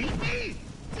can beat me?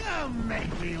 Don't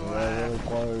make me We're laugh. really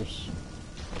close.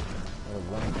 Gotta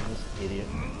run from this idiot.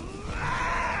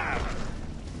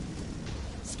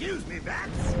 Excuse me,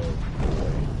 Bats.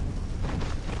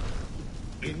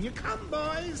 In you come,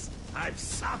 boys. I've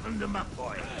softened them up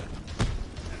for you.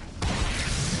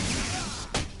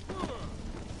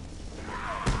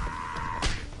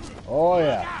 Oh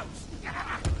yeah.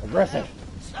 Aggressive.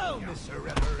 So, Mr.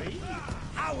 Referee,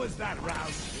 how was that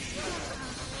round?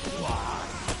 Why?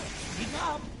 Speak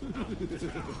up.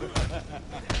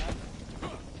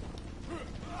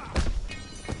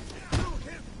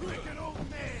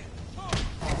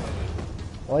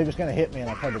 Well, he was going to hit me and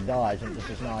I tried to dodge, and this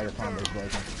is now your combo's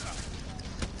broken.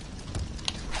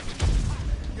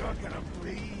 You're gonna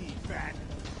bleed, Bat.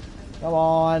 Come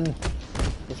on.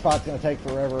 This fight's going to take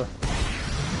forever.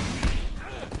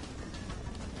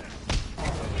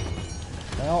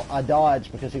 Well, I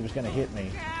dodged because he was going to hit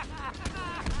me.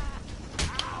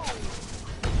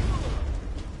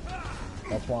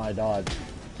 That's why I dodged.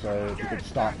 So if you could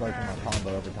stop breaking my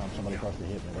combo every time somebody tries to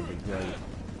hit me, that'd be great.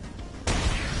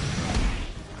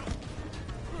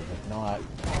 If not...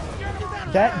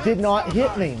 That did not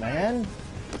hit me, man!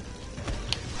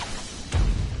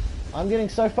 I'm getting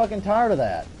so fucking tired of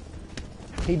that.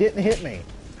 He didn't hit me.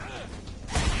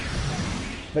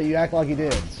 But you act like he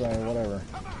did, so whatever.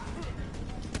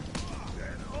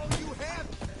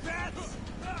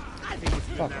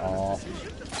 Fuck off.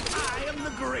 I am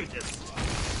the greatest.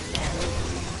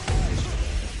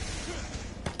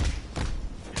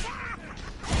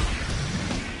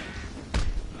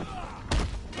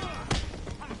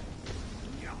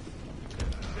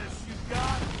 This you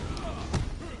got?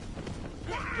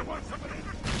 You want some of this?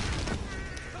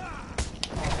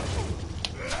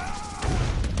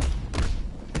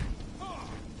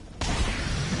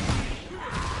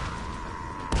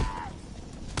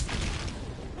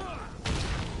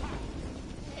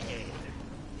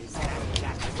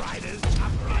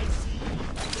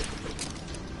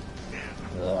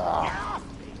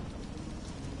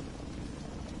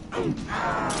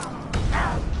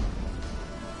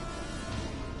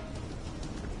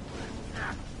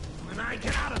 When I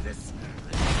get out of this...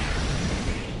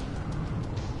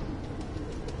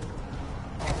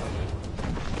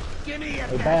 Give me a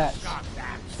Hey, Bats, shot,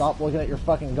 Bats. stop looking at your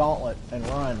fucking gauntlet and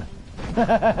run.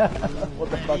 What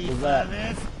the fuck was that?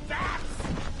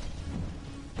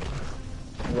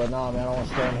 Well, nah, man, I don't want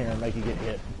to stand here and make you get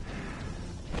hit.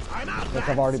 Since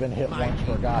I've already been hit once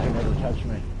for a guy who never touched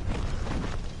me.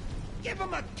 Give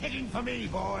him a kicking for me,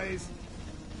 boys.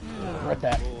 Rip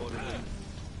that.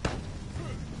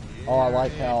 Oh, I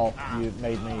like how you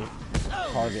made me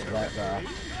target that guy.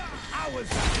 I was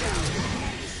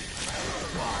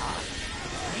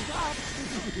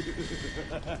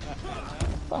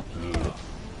Fuck you.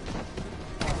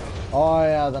 Oh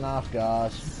yeah, the knife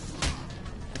guys.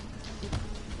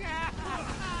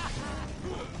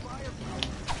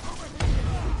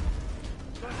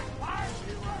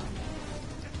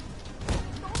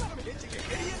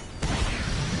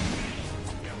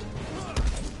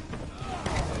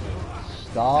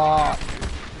 Stop.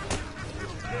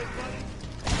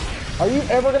 Are you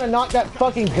ever gonna knock that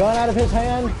fucking gun out of his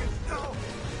hand?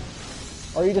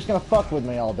 Or are you just gonna fuck with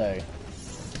me all day?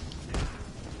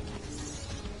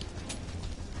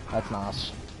 That's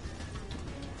nice.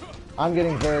 I'm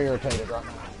getting very irritated right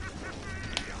now.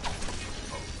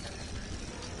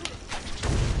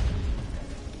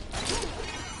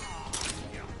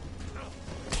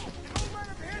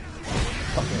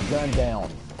 Fucking gun down.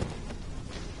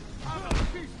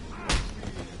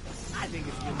 I think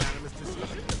it's a unanimous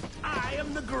decision. I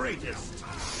am the greatest.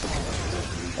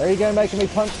 Are you gonna make me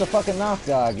punch the fucking knife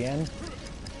guy again?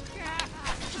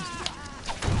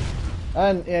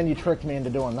 And you tricked me into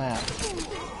doing that.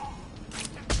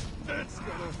 That's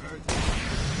gonna hurt.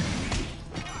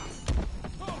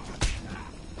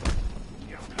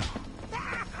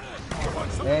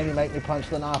 And you make me punch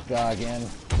the knife guy again.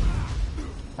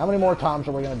 How many more times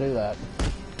are we gonna do that?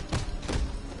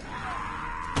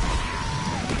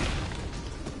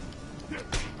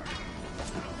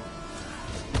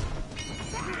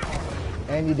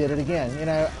 And you did it again. You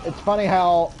know, it's funny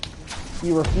how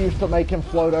you refuse to make him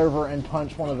float over and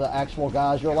punch one of the actual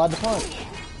guys you're allowed to punch.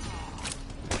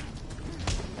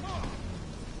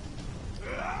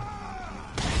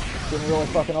 It's getting really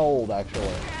fucking old,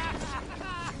 actually.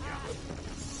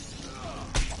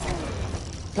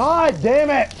 God damn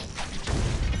it!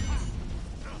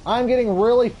 I'm getting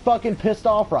really fucking pissed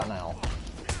off right now.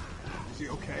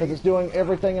 Because it's doing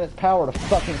everything in its power to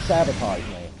fucking sabotage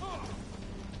me.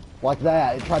 Like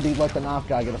that, it tried to let the knife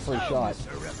guy get a free shot.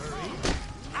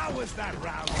 How was that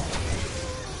round?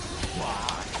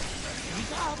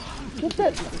 Get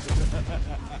that.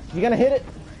 You gonna hit it?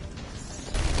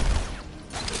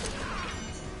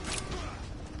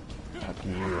 Fuck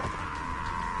you.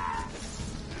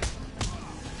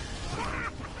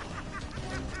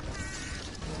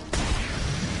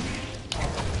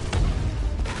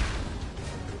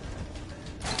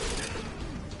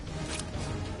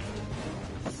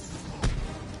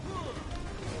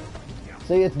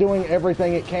 See, it's doing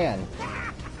everything it can.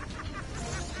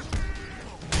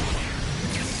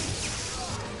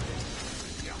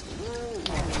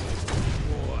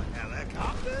 More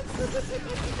helicopters?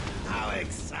 How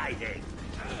exciting!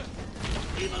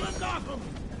 People of Gotham,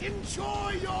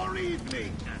 enjoy your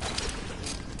evening!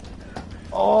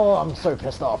 Oh, I'm so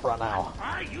pissed off right now. What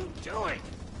are you doing?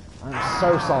 I'm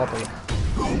so salty.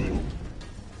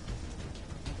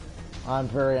 I'm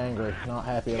very angry, not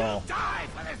happy at all. Die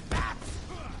for this bats!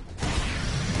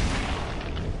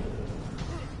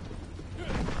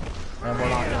 And we're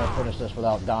not going to finish this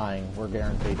without dying. We're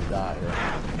guaranteed to die here.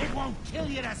 It won't kill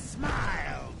you to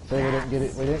smile! See, we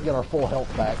didn't get our full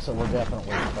health back, so we're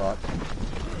definitely fucked.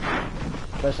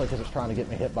 Especially because it's trying to get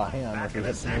me hit by him. If it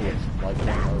hits me, it's like game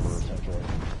over, essentially.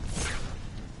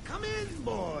 Come in,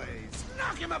 boys!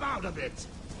 Knock him about a bit!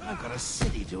 I've got a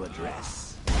city to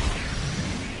address.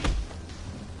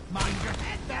 Mind your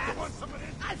head, Bats!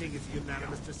 I think it's a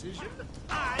unanimous decision.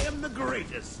 I am the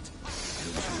greatest!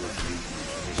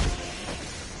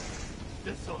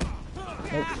 This'll...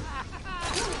 Nope.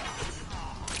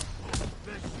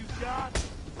 Best you got?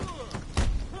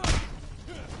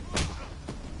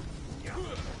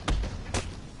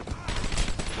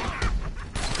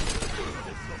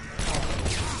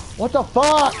 What the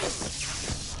fuck?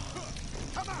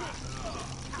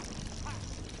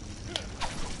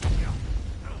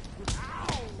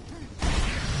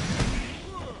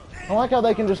 I like how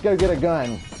they can just go get a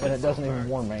gun and it doesn't even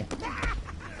warn me.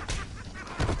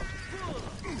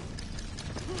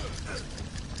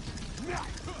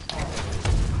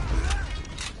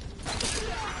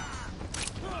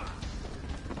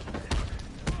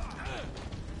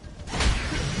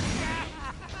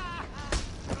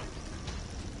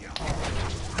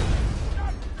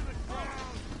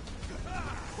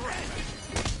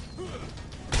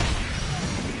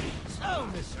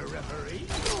 Mr. Referee,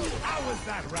 how was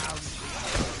that round?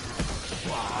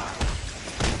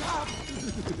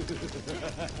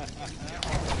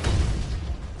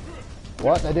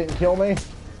 What? They didn't kill me?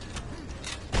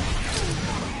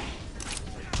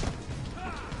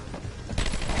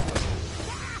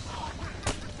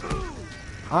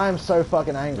 I am so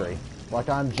fucking angry. Like,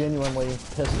 I'm genuinely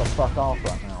pissed the fuck off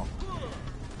right now.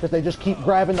 Because they just keep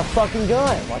grabbing the fucking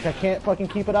gun. Like, I can't fucking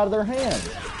keep it out of their hands.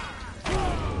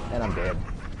 And I'm dead.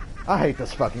 I hate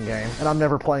this fucking game, and I'm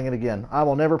never playing it again. I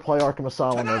will never play Arkham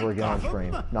Asylum ever again on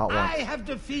stream. Not once. I have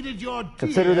defeated your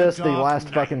Consider this the last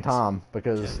Knight. fucking time,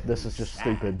 because this is just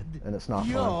stupid, and it's not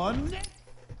fun.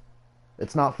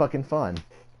 It's not fucking fun.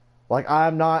 Like,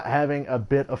 I'm not having a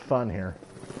bit of fun here.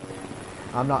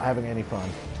 I'm not having any fun.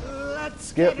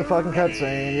 Skip the fucking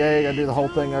cutscene. Yeah, you gotta do the whole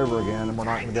thing over again, and we're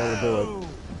not gonna be able to do it.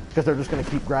 Because they're just gonna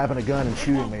keep grabbing a gun and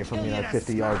shooting me from,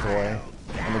 50 yards away.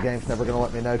 And the game's never gonna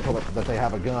let me know that they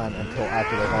have a gun until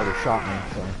after they've already shot me,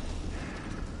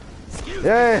 so.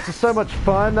 Yeah, it's just so much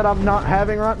fun that I'm not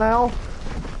having right now.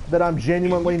 That I'm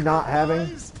genuinely not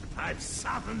having. I've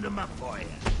softened them up for you.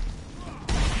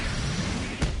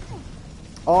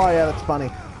 Oh yeah, that's funny.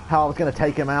 How I was gonna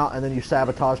take him out and then you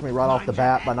sabotaged me right off the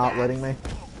bat by not letting me.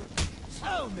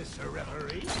 So, Mr.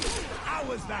 Referee, how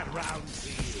was that round to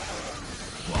you?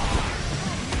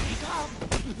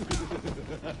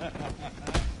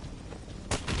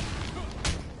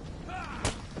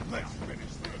 Let's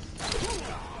finish this.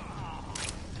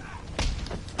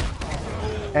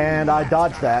 And I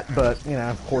dodged that, but,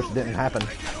 of course it didn't happen.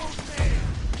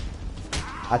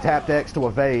 I tapped X to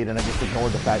evade, and it just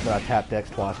ignored the fact that I tapped X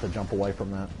twice to jump away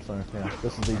from that. So, yeah,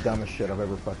 this is the dumbest shit I've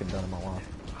ever fucking done in my life.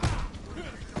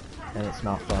 And it's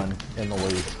not fun in the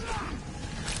least.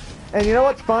 And you know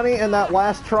what's funny? In that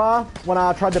last try, when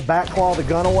I tried to backclaw the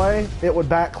gun away, it would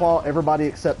backclaw everybody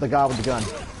except the guy with the gun.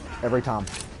 Every time.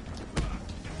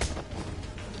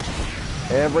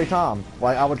 Every time.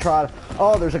 Like, I would try to,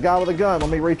 oh, there's a guy with a gun, let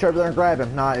me reach over there and grab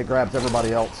him. Nah, it grabs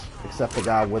everybody else except the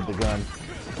guy with the gun.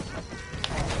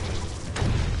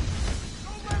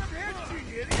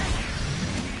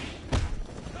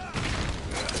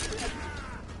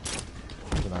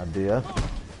 That's an idea.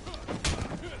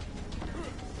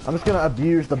 I'm just gonna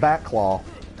abuse the back claw.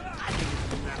 I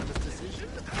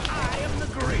am the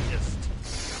greatest.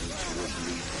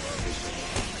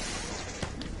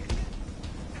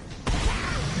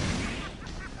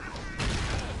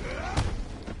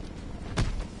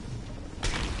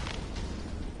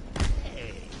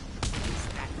 Hey, is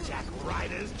that Jack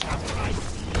Ryder's jump right?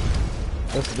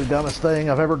 This is the dumbest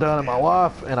thing I've ever done in my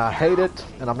life, and I hate it,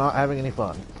 and I'm not having any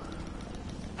fun.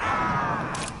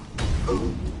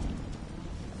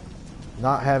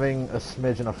 Not having a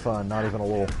smidgen of fun, not even a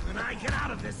little. When I get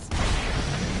out of this.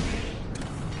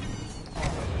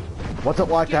 What's it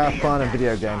like to have fun in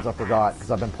video games? I forgot,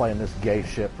 because I've been playing this gay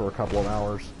shit for a couple of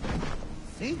hours.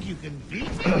 Think you can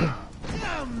beat me?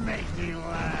 Don't make me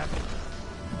laugh.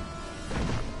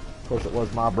 Of course, it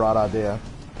was my bright idea.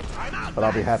 But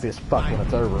I'll be happy as fuck when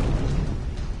it's over.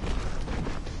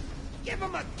 Give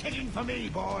them a kicking for me,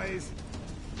 boys.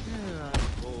 I'm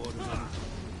bored of them.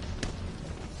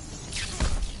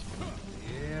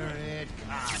 Here it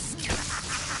comes.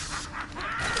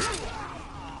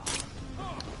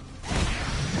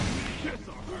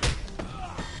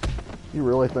 You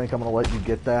really think I'm gonna let you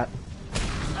get that?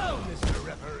 So, Mr.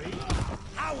 Referee,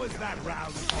 how was that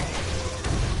round?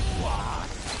 What?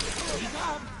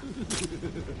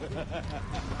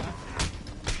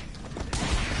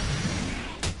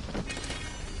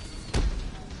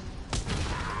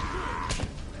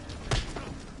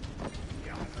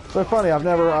 So funny, I've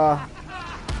never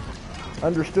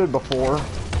understood before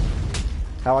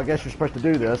how I guess you're supposed to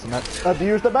do this, and that's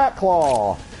abuse the back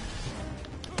claw.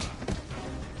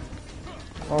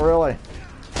 Oh, really?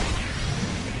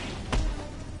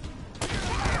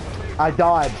 I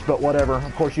dodged, but whatever.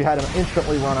 Of course, you had him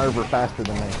instantly run over faster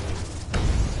than me.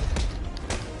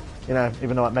 You know,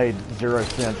 even though it made 0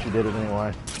 sense, you did it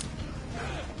anyway.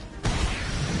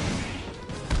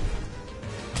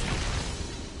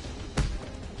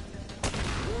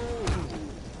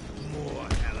 More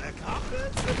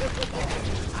helicopters?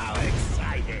 How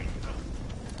exciting!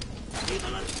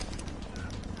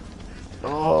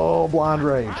 Oh, blind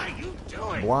rage. What are you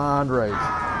doing? Blind rage.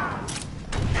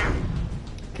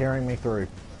 Carrying me through.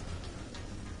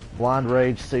 Blind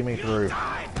rage, see me through.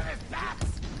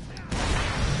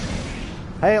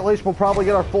 Hey, at least we'll probably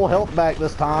get our full health back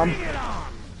this time.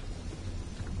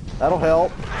 That'll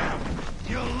help.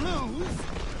 You'll lose,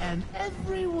 and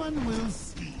everyone will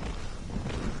see.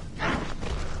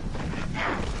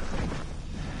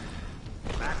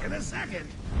 back in a second.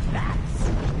 That's...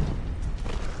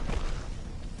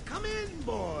 Come in,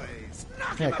 boys.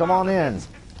 Knock Yeah, him come about on a in. bit.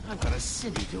 I've got a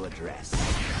city to address.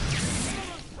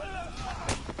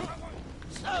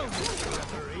 So, Mr.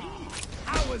 Referee,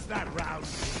 how was that round?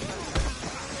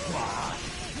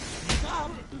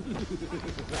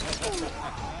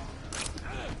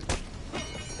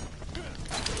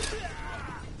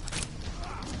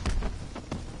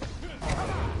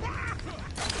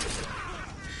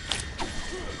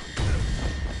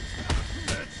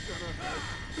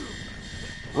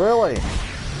 Really?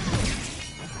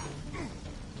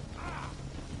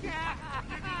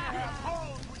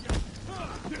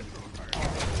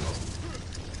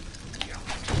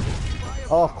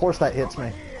 Oh, of course that hits me.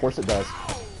 Of course it does.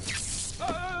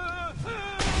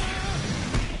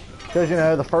 Because, you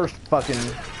know, the first fucking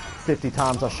 50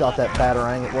 times I shot that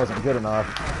batarang, it wasn't good enough.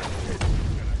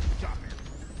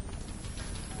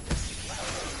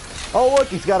 Oh, look,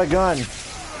 he's got a gun.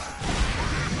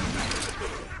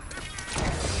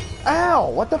 Ow!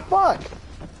 What the fuck?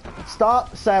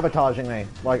 Stop sabotaging me.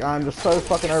 Like, I'm just so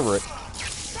fucking over it.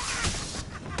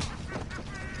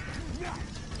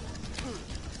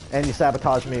 And you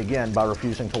sabotaged me again by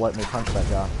refusing to let me punch that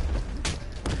guy.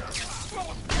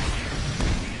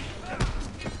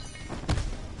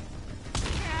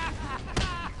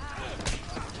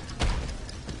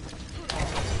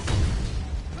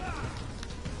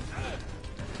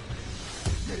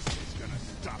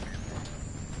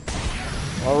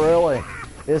 Oh, really?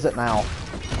 Is it now?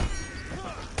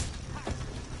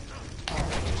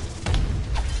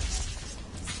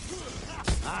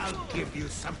 I'll give you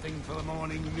something for the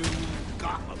morning news,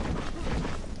 Gotham.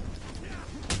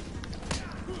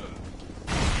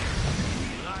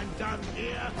 When I'm done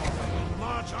here, we'll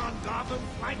march on Gotham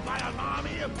flanked by an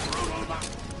army of brutal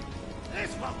monsters.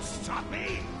 This won't stop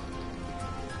me.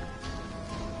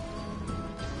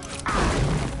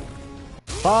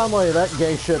 Finally, that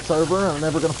gay shit's over, and I'm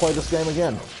never gonna play this game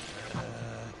again.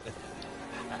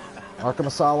 Arkham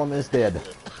Asylum is dead.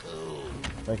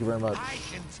 Thank you very much. I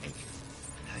can take it.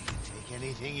 I can take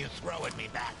anything you throw at me,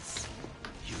 Bats.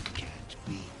 You can't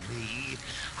beat me.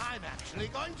 I'm actually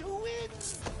going to win.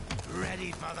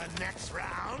 Ready for the next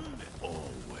round? Always.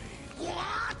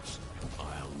 What?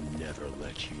 I'll never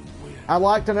let you win. I'd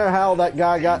like to know how that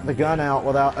guy got the gun out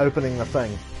without opening the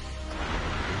thing.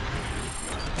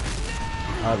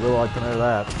 I'd really like to know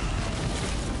that.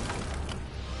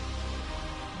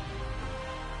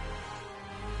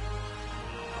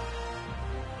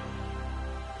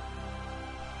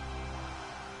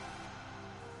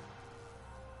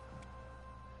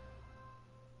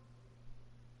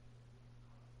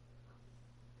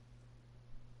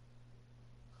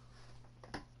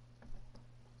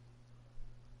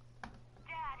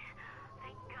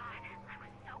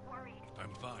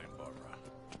 I'm fine, Barbara.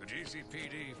 The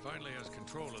GCPD finally has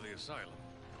control of the asylum.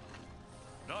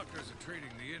 Doctors are treating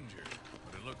the injured,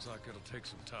 but it looks like it'll take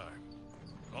some time.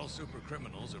 All super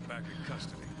criminals are back in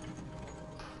custody.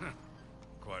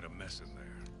 Quite a mess in there.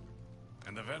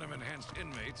 And the venom-enhanced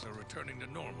inmates are returning to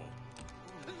normal.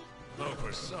 Though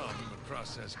for some, the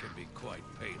process can be quite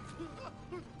painful.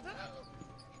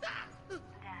 Dad,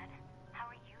 how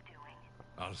are you doing?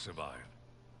 I'll survive.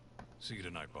 See you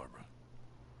tonight, Barbara.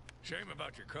 Shame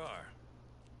about your car.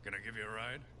 Can I give you a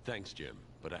ride? Thanks, Jim,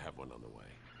 but I have one on the way.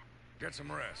 Get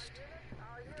some rest.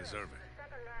 You deserve it.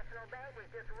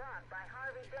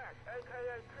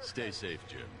 Stay safe,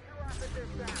 Jim.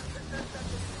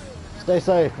 Stay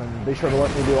safe and be sure to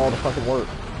let me do all the fucking work.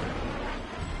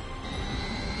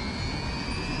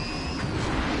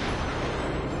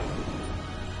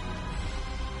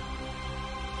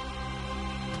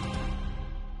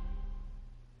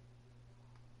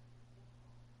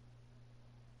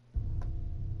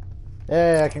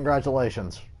 Yeah,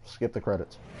 congratulations. Skip the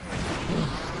credits.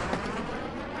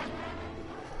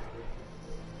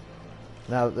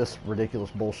 Now that this ridiculous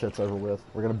bullshit's over with,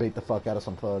 we're gonna beat the fuck out of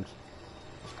some thugs.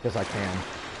 Just because I can.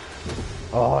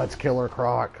 Oh, it's Killer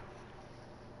Croc.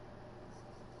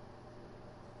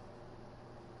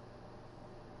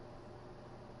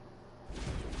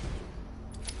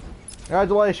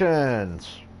 Congratulations!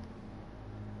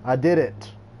 I did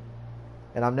it.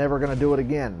 And I'm never gonna do it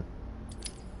again.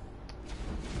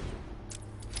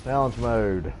 Challenge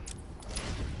mode.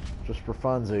 Just for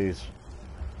funsies.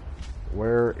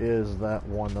 Where is that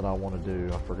one that I want to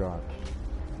do? I forgot.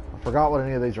 I forgot what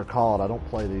any of these are called. I don't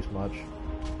play these much.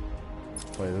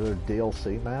 Wait, are there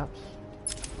DLC maps?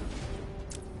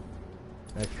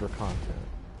 Extra content.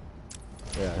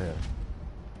 Yeah.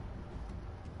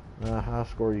 High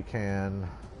score you can.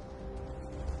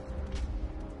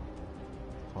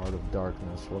 Heart of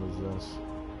Darkness. What is this?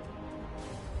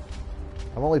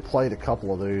 I've only played a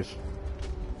couple of these.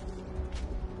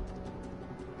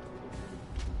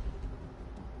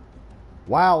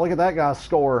 Wow, look at that guy's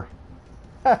score.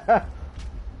 What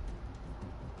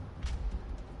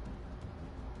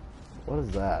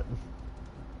is that?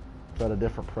 Is that a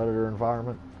different Predator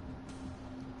environment?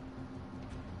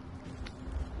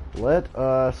 Let's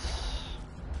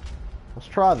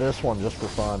try this one just for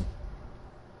fun.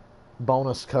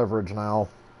 Bonus coverage now.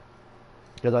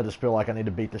 Because I just feel like I need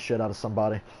to beat the shit out of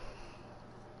somebody.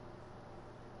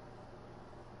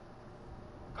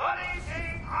 Good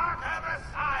evening, Arkham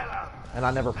Asylum. And I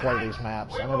never play these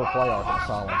maps. I never play Arkham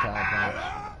Asylum challenge maps.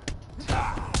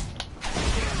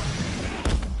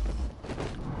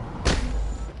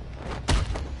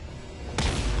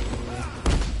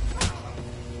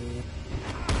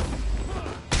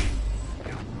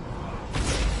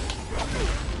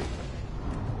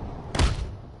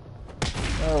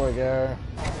 There we go.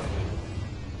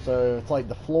 So it's like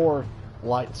the floor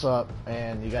lights up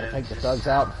and you gotta take the thugs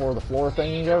out before the floor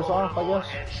thing goes off, I guess.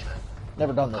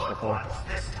 Never done this before.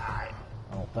 I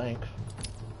don't think.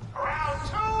 Round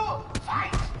 2,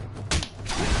 fight!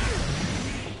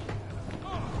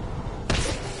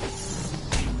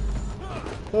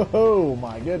 Oh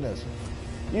my goodness.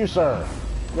 You, sir.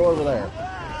 Go over there.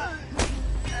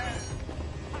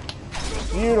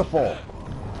 Beautiful.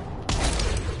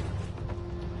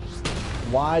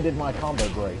 Why did my combo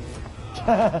break?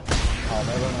 I'll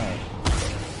never know.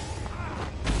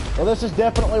 Well, this is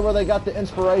definitely where they got the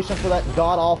inspiration for that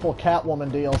god-awful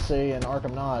Catwoman DLC in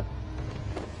Arkham Knight.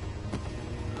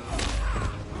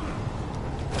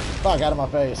 Fuck out of my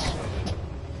face.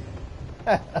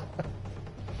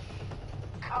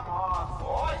 Come on,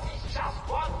 boys, he's just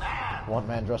one man. One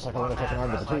man dressed like a lunatic and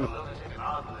armed with a teeth.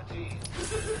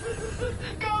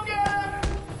 Go get him!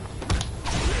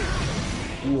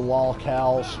 You lol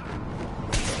cows.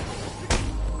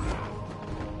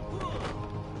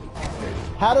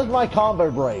 How does my combo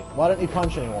break? Why didn't he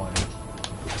punch anyone?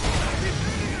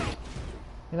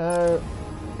 You know,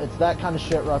 it's that kind of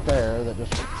shit right there that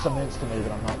just cements to me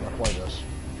that I'm not going to play this.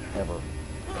 Ever.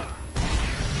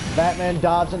 Batman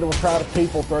dives into a crowd of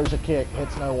people, throws a kick,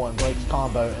 hits no one, breaks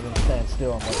combo, and then stands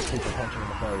still and lets people punch him in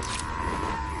the face.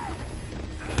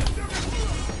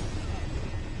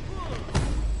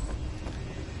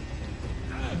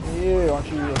 You,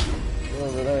 aren't you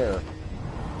over there?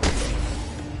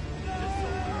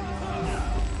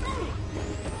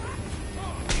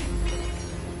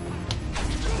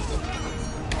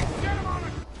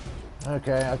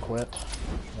 Okay, I quit.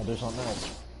 We'll do something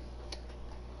else.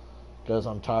 Because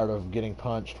I'm tired of getting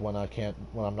punched when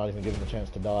I'm not even given the chance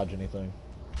to dodge anything.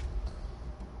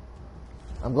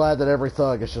 I'm glad that every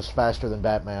thug is just faster than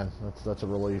Batman. That's a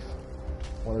relief.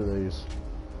 What are these?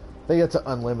 I think it's an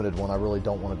unlimited one. I really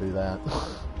don't want to do that.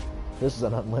 This is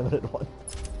an unlimited one.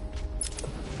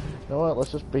 You know what?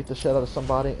 Let's just beat the shit out of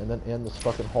somebody and then end this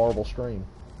fucking horrible stream.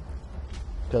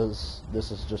 Because this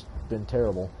has just been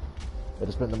terrible. It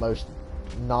has been the most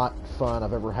not fun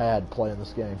I've ever had playing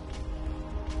this game.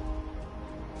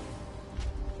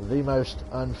 The most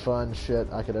unfun shit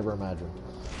I could ever imagine.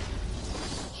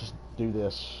 Let's just do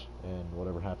this and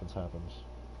whatever happens, happens.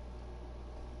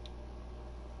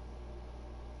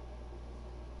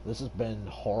 This has been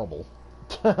horrible.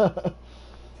 The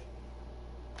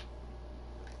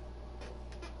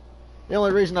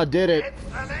only reason I did it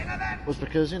was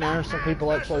because, you know, some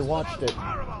people actually watched it.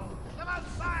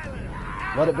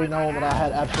 Let it be known that I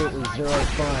had absolutely zero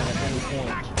fun at any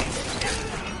point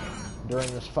during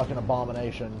this fucking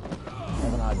abomination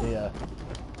of an idea.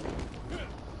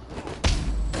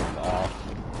 Off.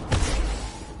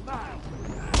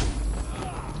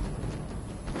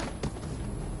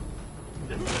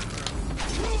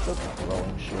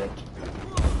 Throwing shit.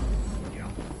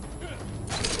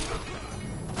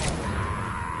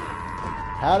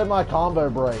 How did my combo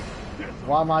break?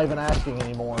 Why am I even asking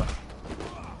anymore?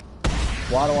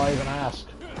 Why do I even ask?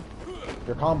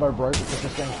 Your combo broke because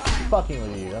this thing's fucking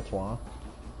with you, that's why.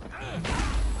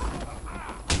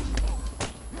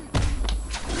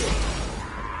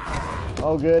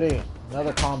 Oh goody.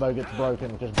 Another combo gets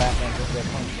broken because Batman just go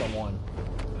punch someone.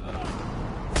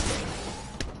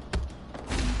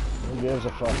 Who gives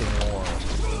a fucking war?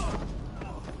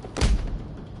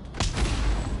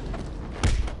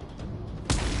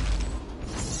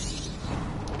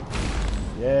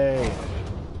 Yay.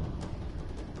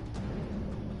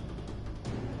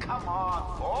 Come on,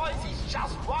 boys, he's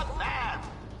just one man.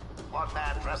 One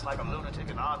man dressed like a lunatic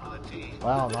and armed with a teeth.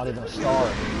 Wow, not even a star.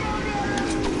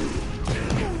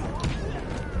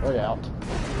 Way out.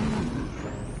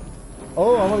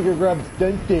 Oh, I'm gonna go grab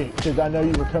Dente because I know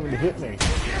you were coming to hit me.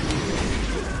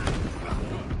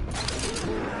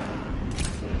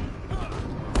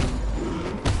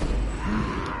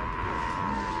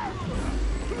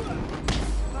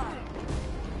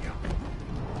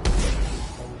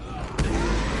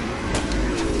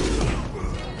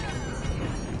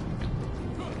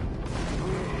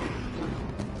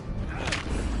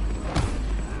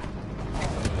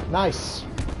 Nice.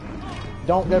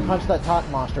 Don't go punch that Titan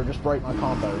monster. Just break my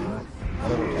combo, you know?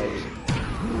 Whatever it takes.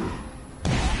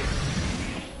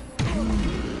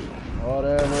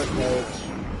 Whatever it takes.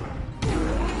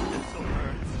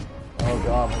 Oh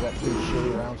god, we got 2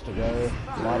 shitty rounds to go.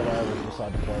 Why did I ever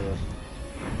decide to play this?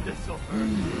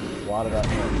 Why did I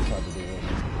ever decide to do this?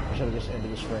 I should have just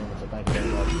ended the stream and said thank you very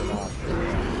much.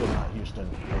 Good night, Houston.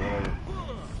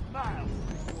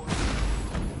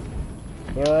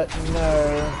 But no.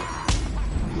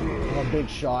 I'm a big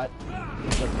shot.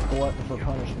 It's like a glutton for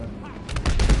punishment.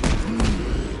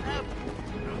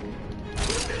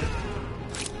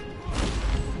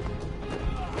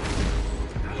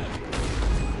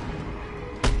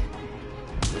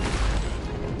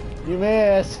 You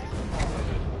missed!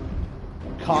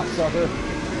 Cocksucker.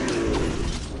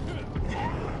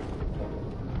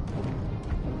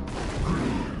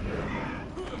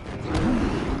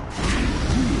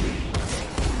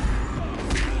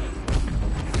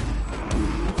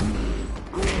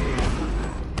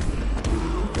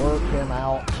 Work him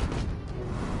out.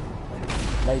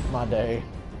 Make my day.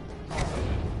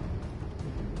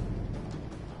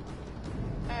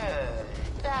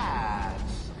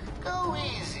 Go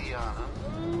easy on him.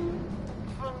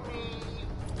 For me.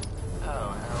 Oh,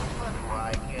 hell, what do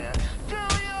I care? Do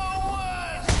your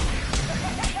worst!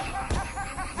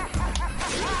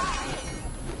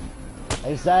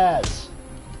 Hey, Zaz.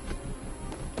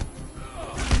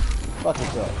 Fuck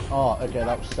yourself. Oh, okay,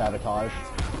 that was sabotage.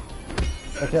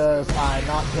 Because I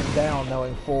knocked him down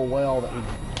knowing full well that he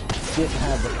didn't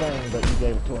have the thing, but you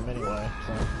gave it to him anyway,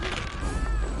 so.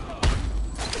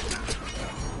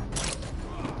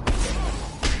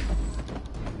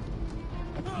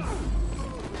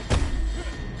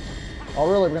 Oh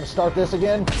really, we're gonna start this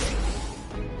again?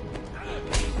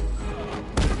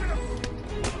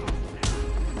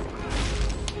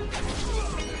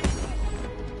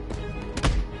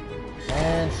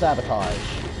 And sabotage.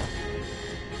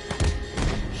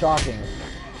 Shocking.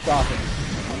 Shocking.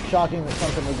 Shocking that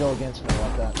something would go against me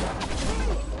like that.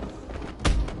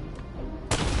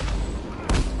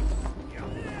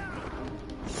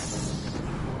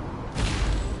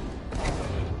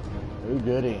 Ooh,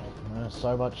 goody.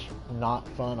 So much not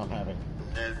fun I'm having.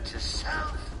 Note to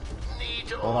self. Need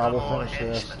to But I order will more finish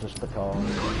this henchmen. just because.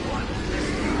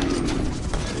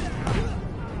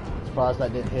 Surprised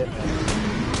that didn't hit me.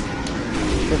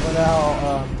 Because of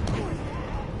how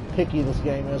picky this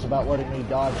game is about letting me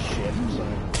dodge shit, so.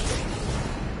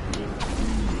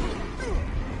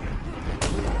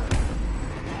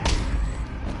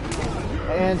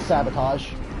 And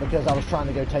sabotage, because I was trying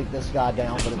to go take this guy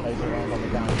down, but it made me land on the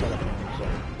guy in front of him, so.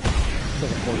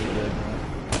 Because of course it did, man.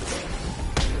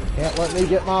 Can't let me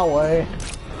get my way.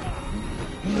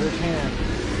 Sure can.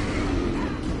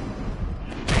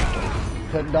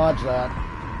 Couldn't dodge that.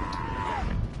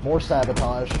 More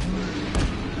sabotage.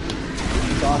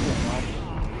 Shocking, man.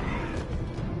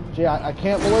 Gee, I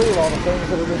can't believe all the things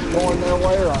that are just going their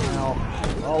way right now.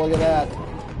 Oh, look at that.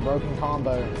 Broken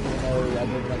combo. Even though I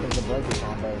did nothing to break the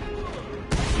combo.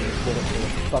 Just did it for the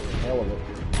fucking hell of it.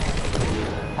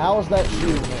 How is that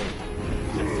shooting me?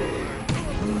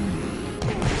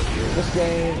 This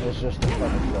game is just a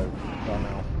fucking joke right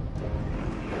now.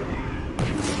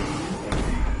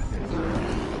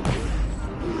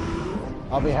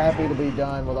 I'll be happy to be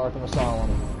done with Arkham Asylum.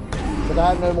 But I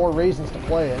have no more reasons to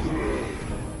play it.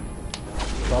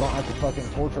 So I don't have to fucking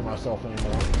torture myself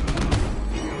anymore.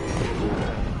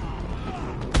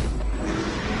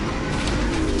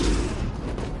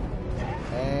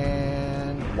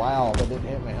 And wow, that didn't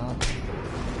hit me, huh?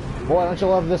 Boy, don't you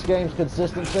love this game's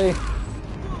consistency?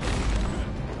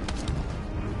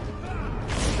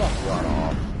 Fuck right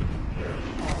off.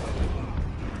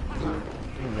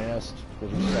 You missed,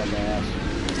 because you suck ass.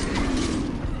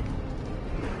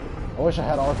 I wish I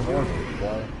had Arkham-Arkham to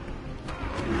play.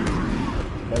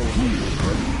 Better than this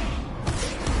shit.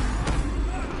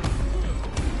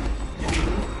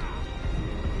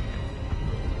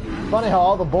 Funny how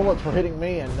all the bullets were hitting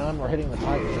me and none were hitting the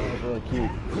Titans. That was really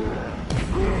cute.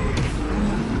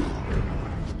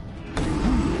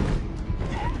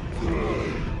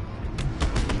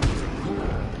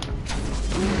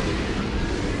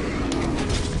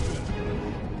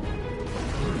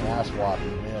 Ass whop,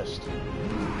 you missed.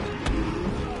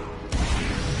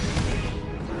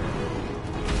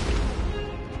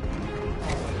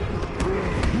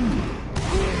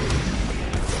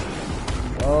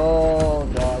 Oh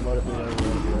god, let it be over, let it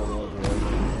be over, let it be over.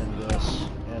 End this.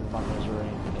 End my misery.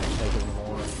 Can't take it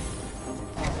anymore.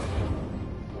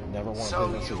 Never want to do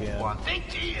this again. So big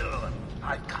deal.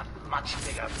 I've got much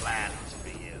bigger plans for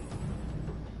you.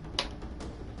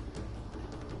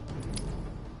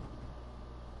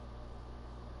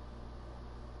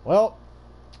 Well,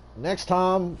 next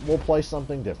time we'll play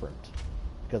something different.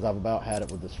 Because I've about had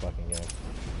it with this fucking game.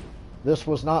 This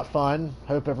was not fun.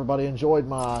 Hope everybody enjoyed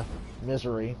my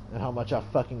misery and how much I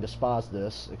fucking despise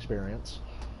this experience.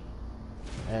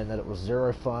 And that it was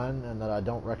zero fun and that I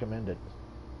don't recommend it.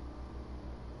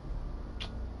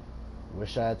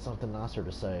 Wish I had something nicer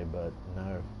to say, but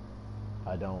no,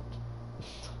 I don't.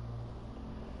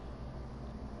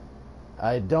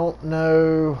 I don't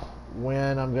know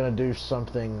when I'm going to do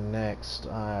something next.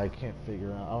 I can't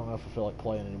figure out. I don't know if I feel like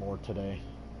playing anymore today.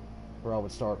 Or I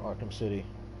would start Arkham City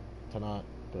tonight.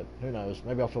 But who knows.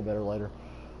 Maybe I'll feel better later.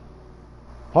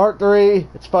 Part 3.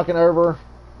 It's fucking over.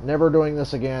 Never doing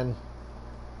this again.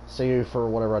 See you for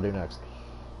whatever I do next.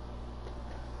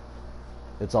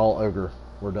 It's all ogre.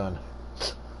 We're done.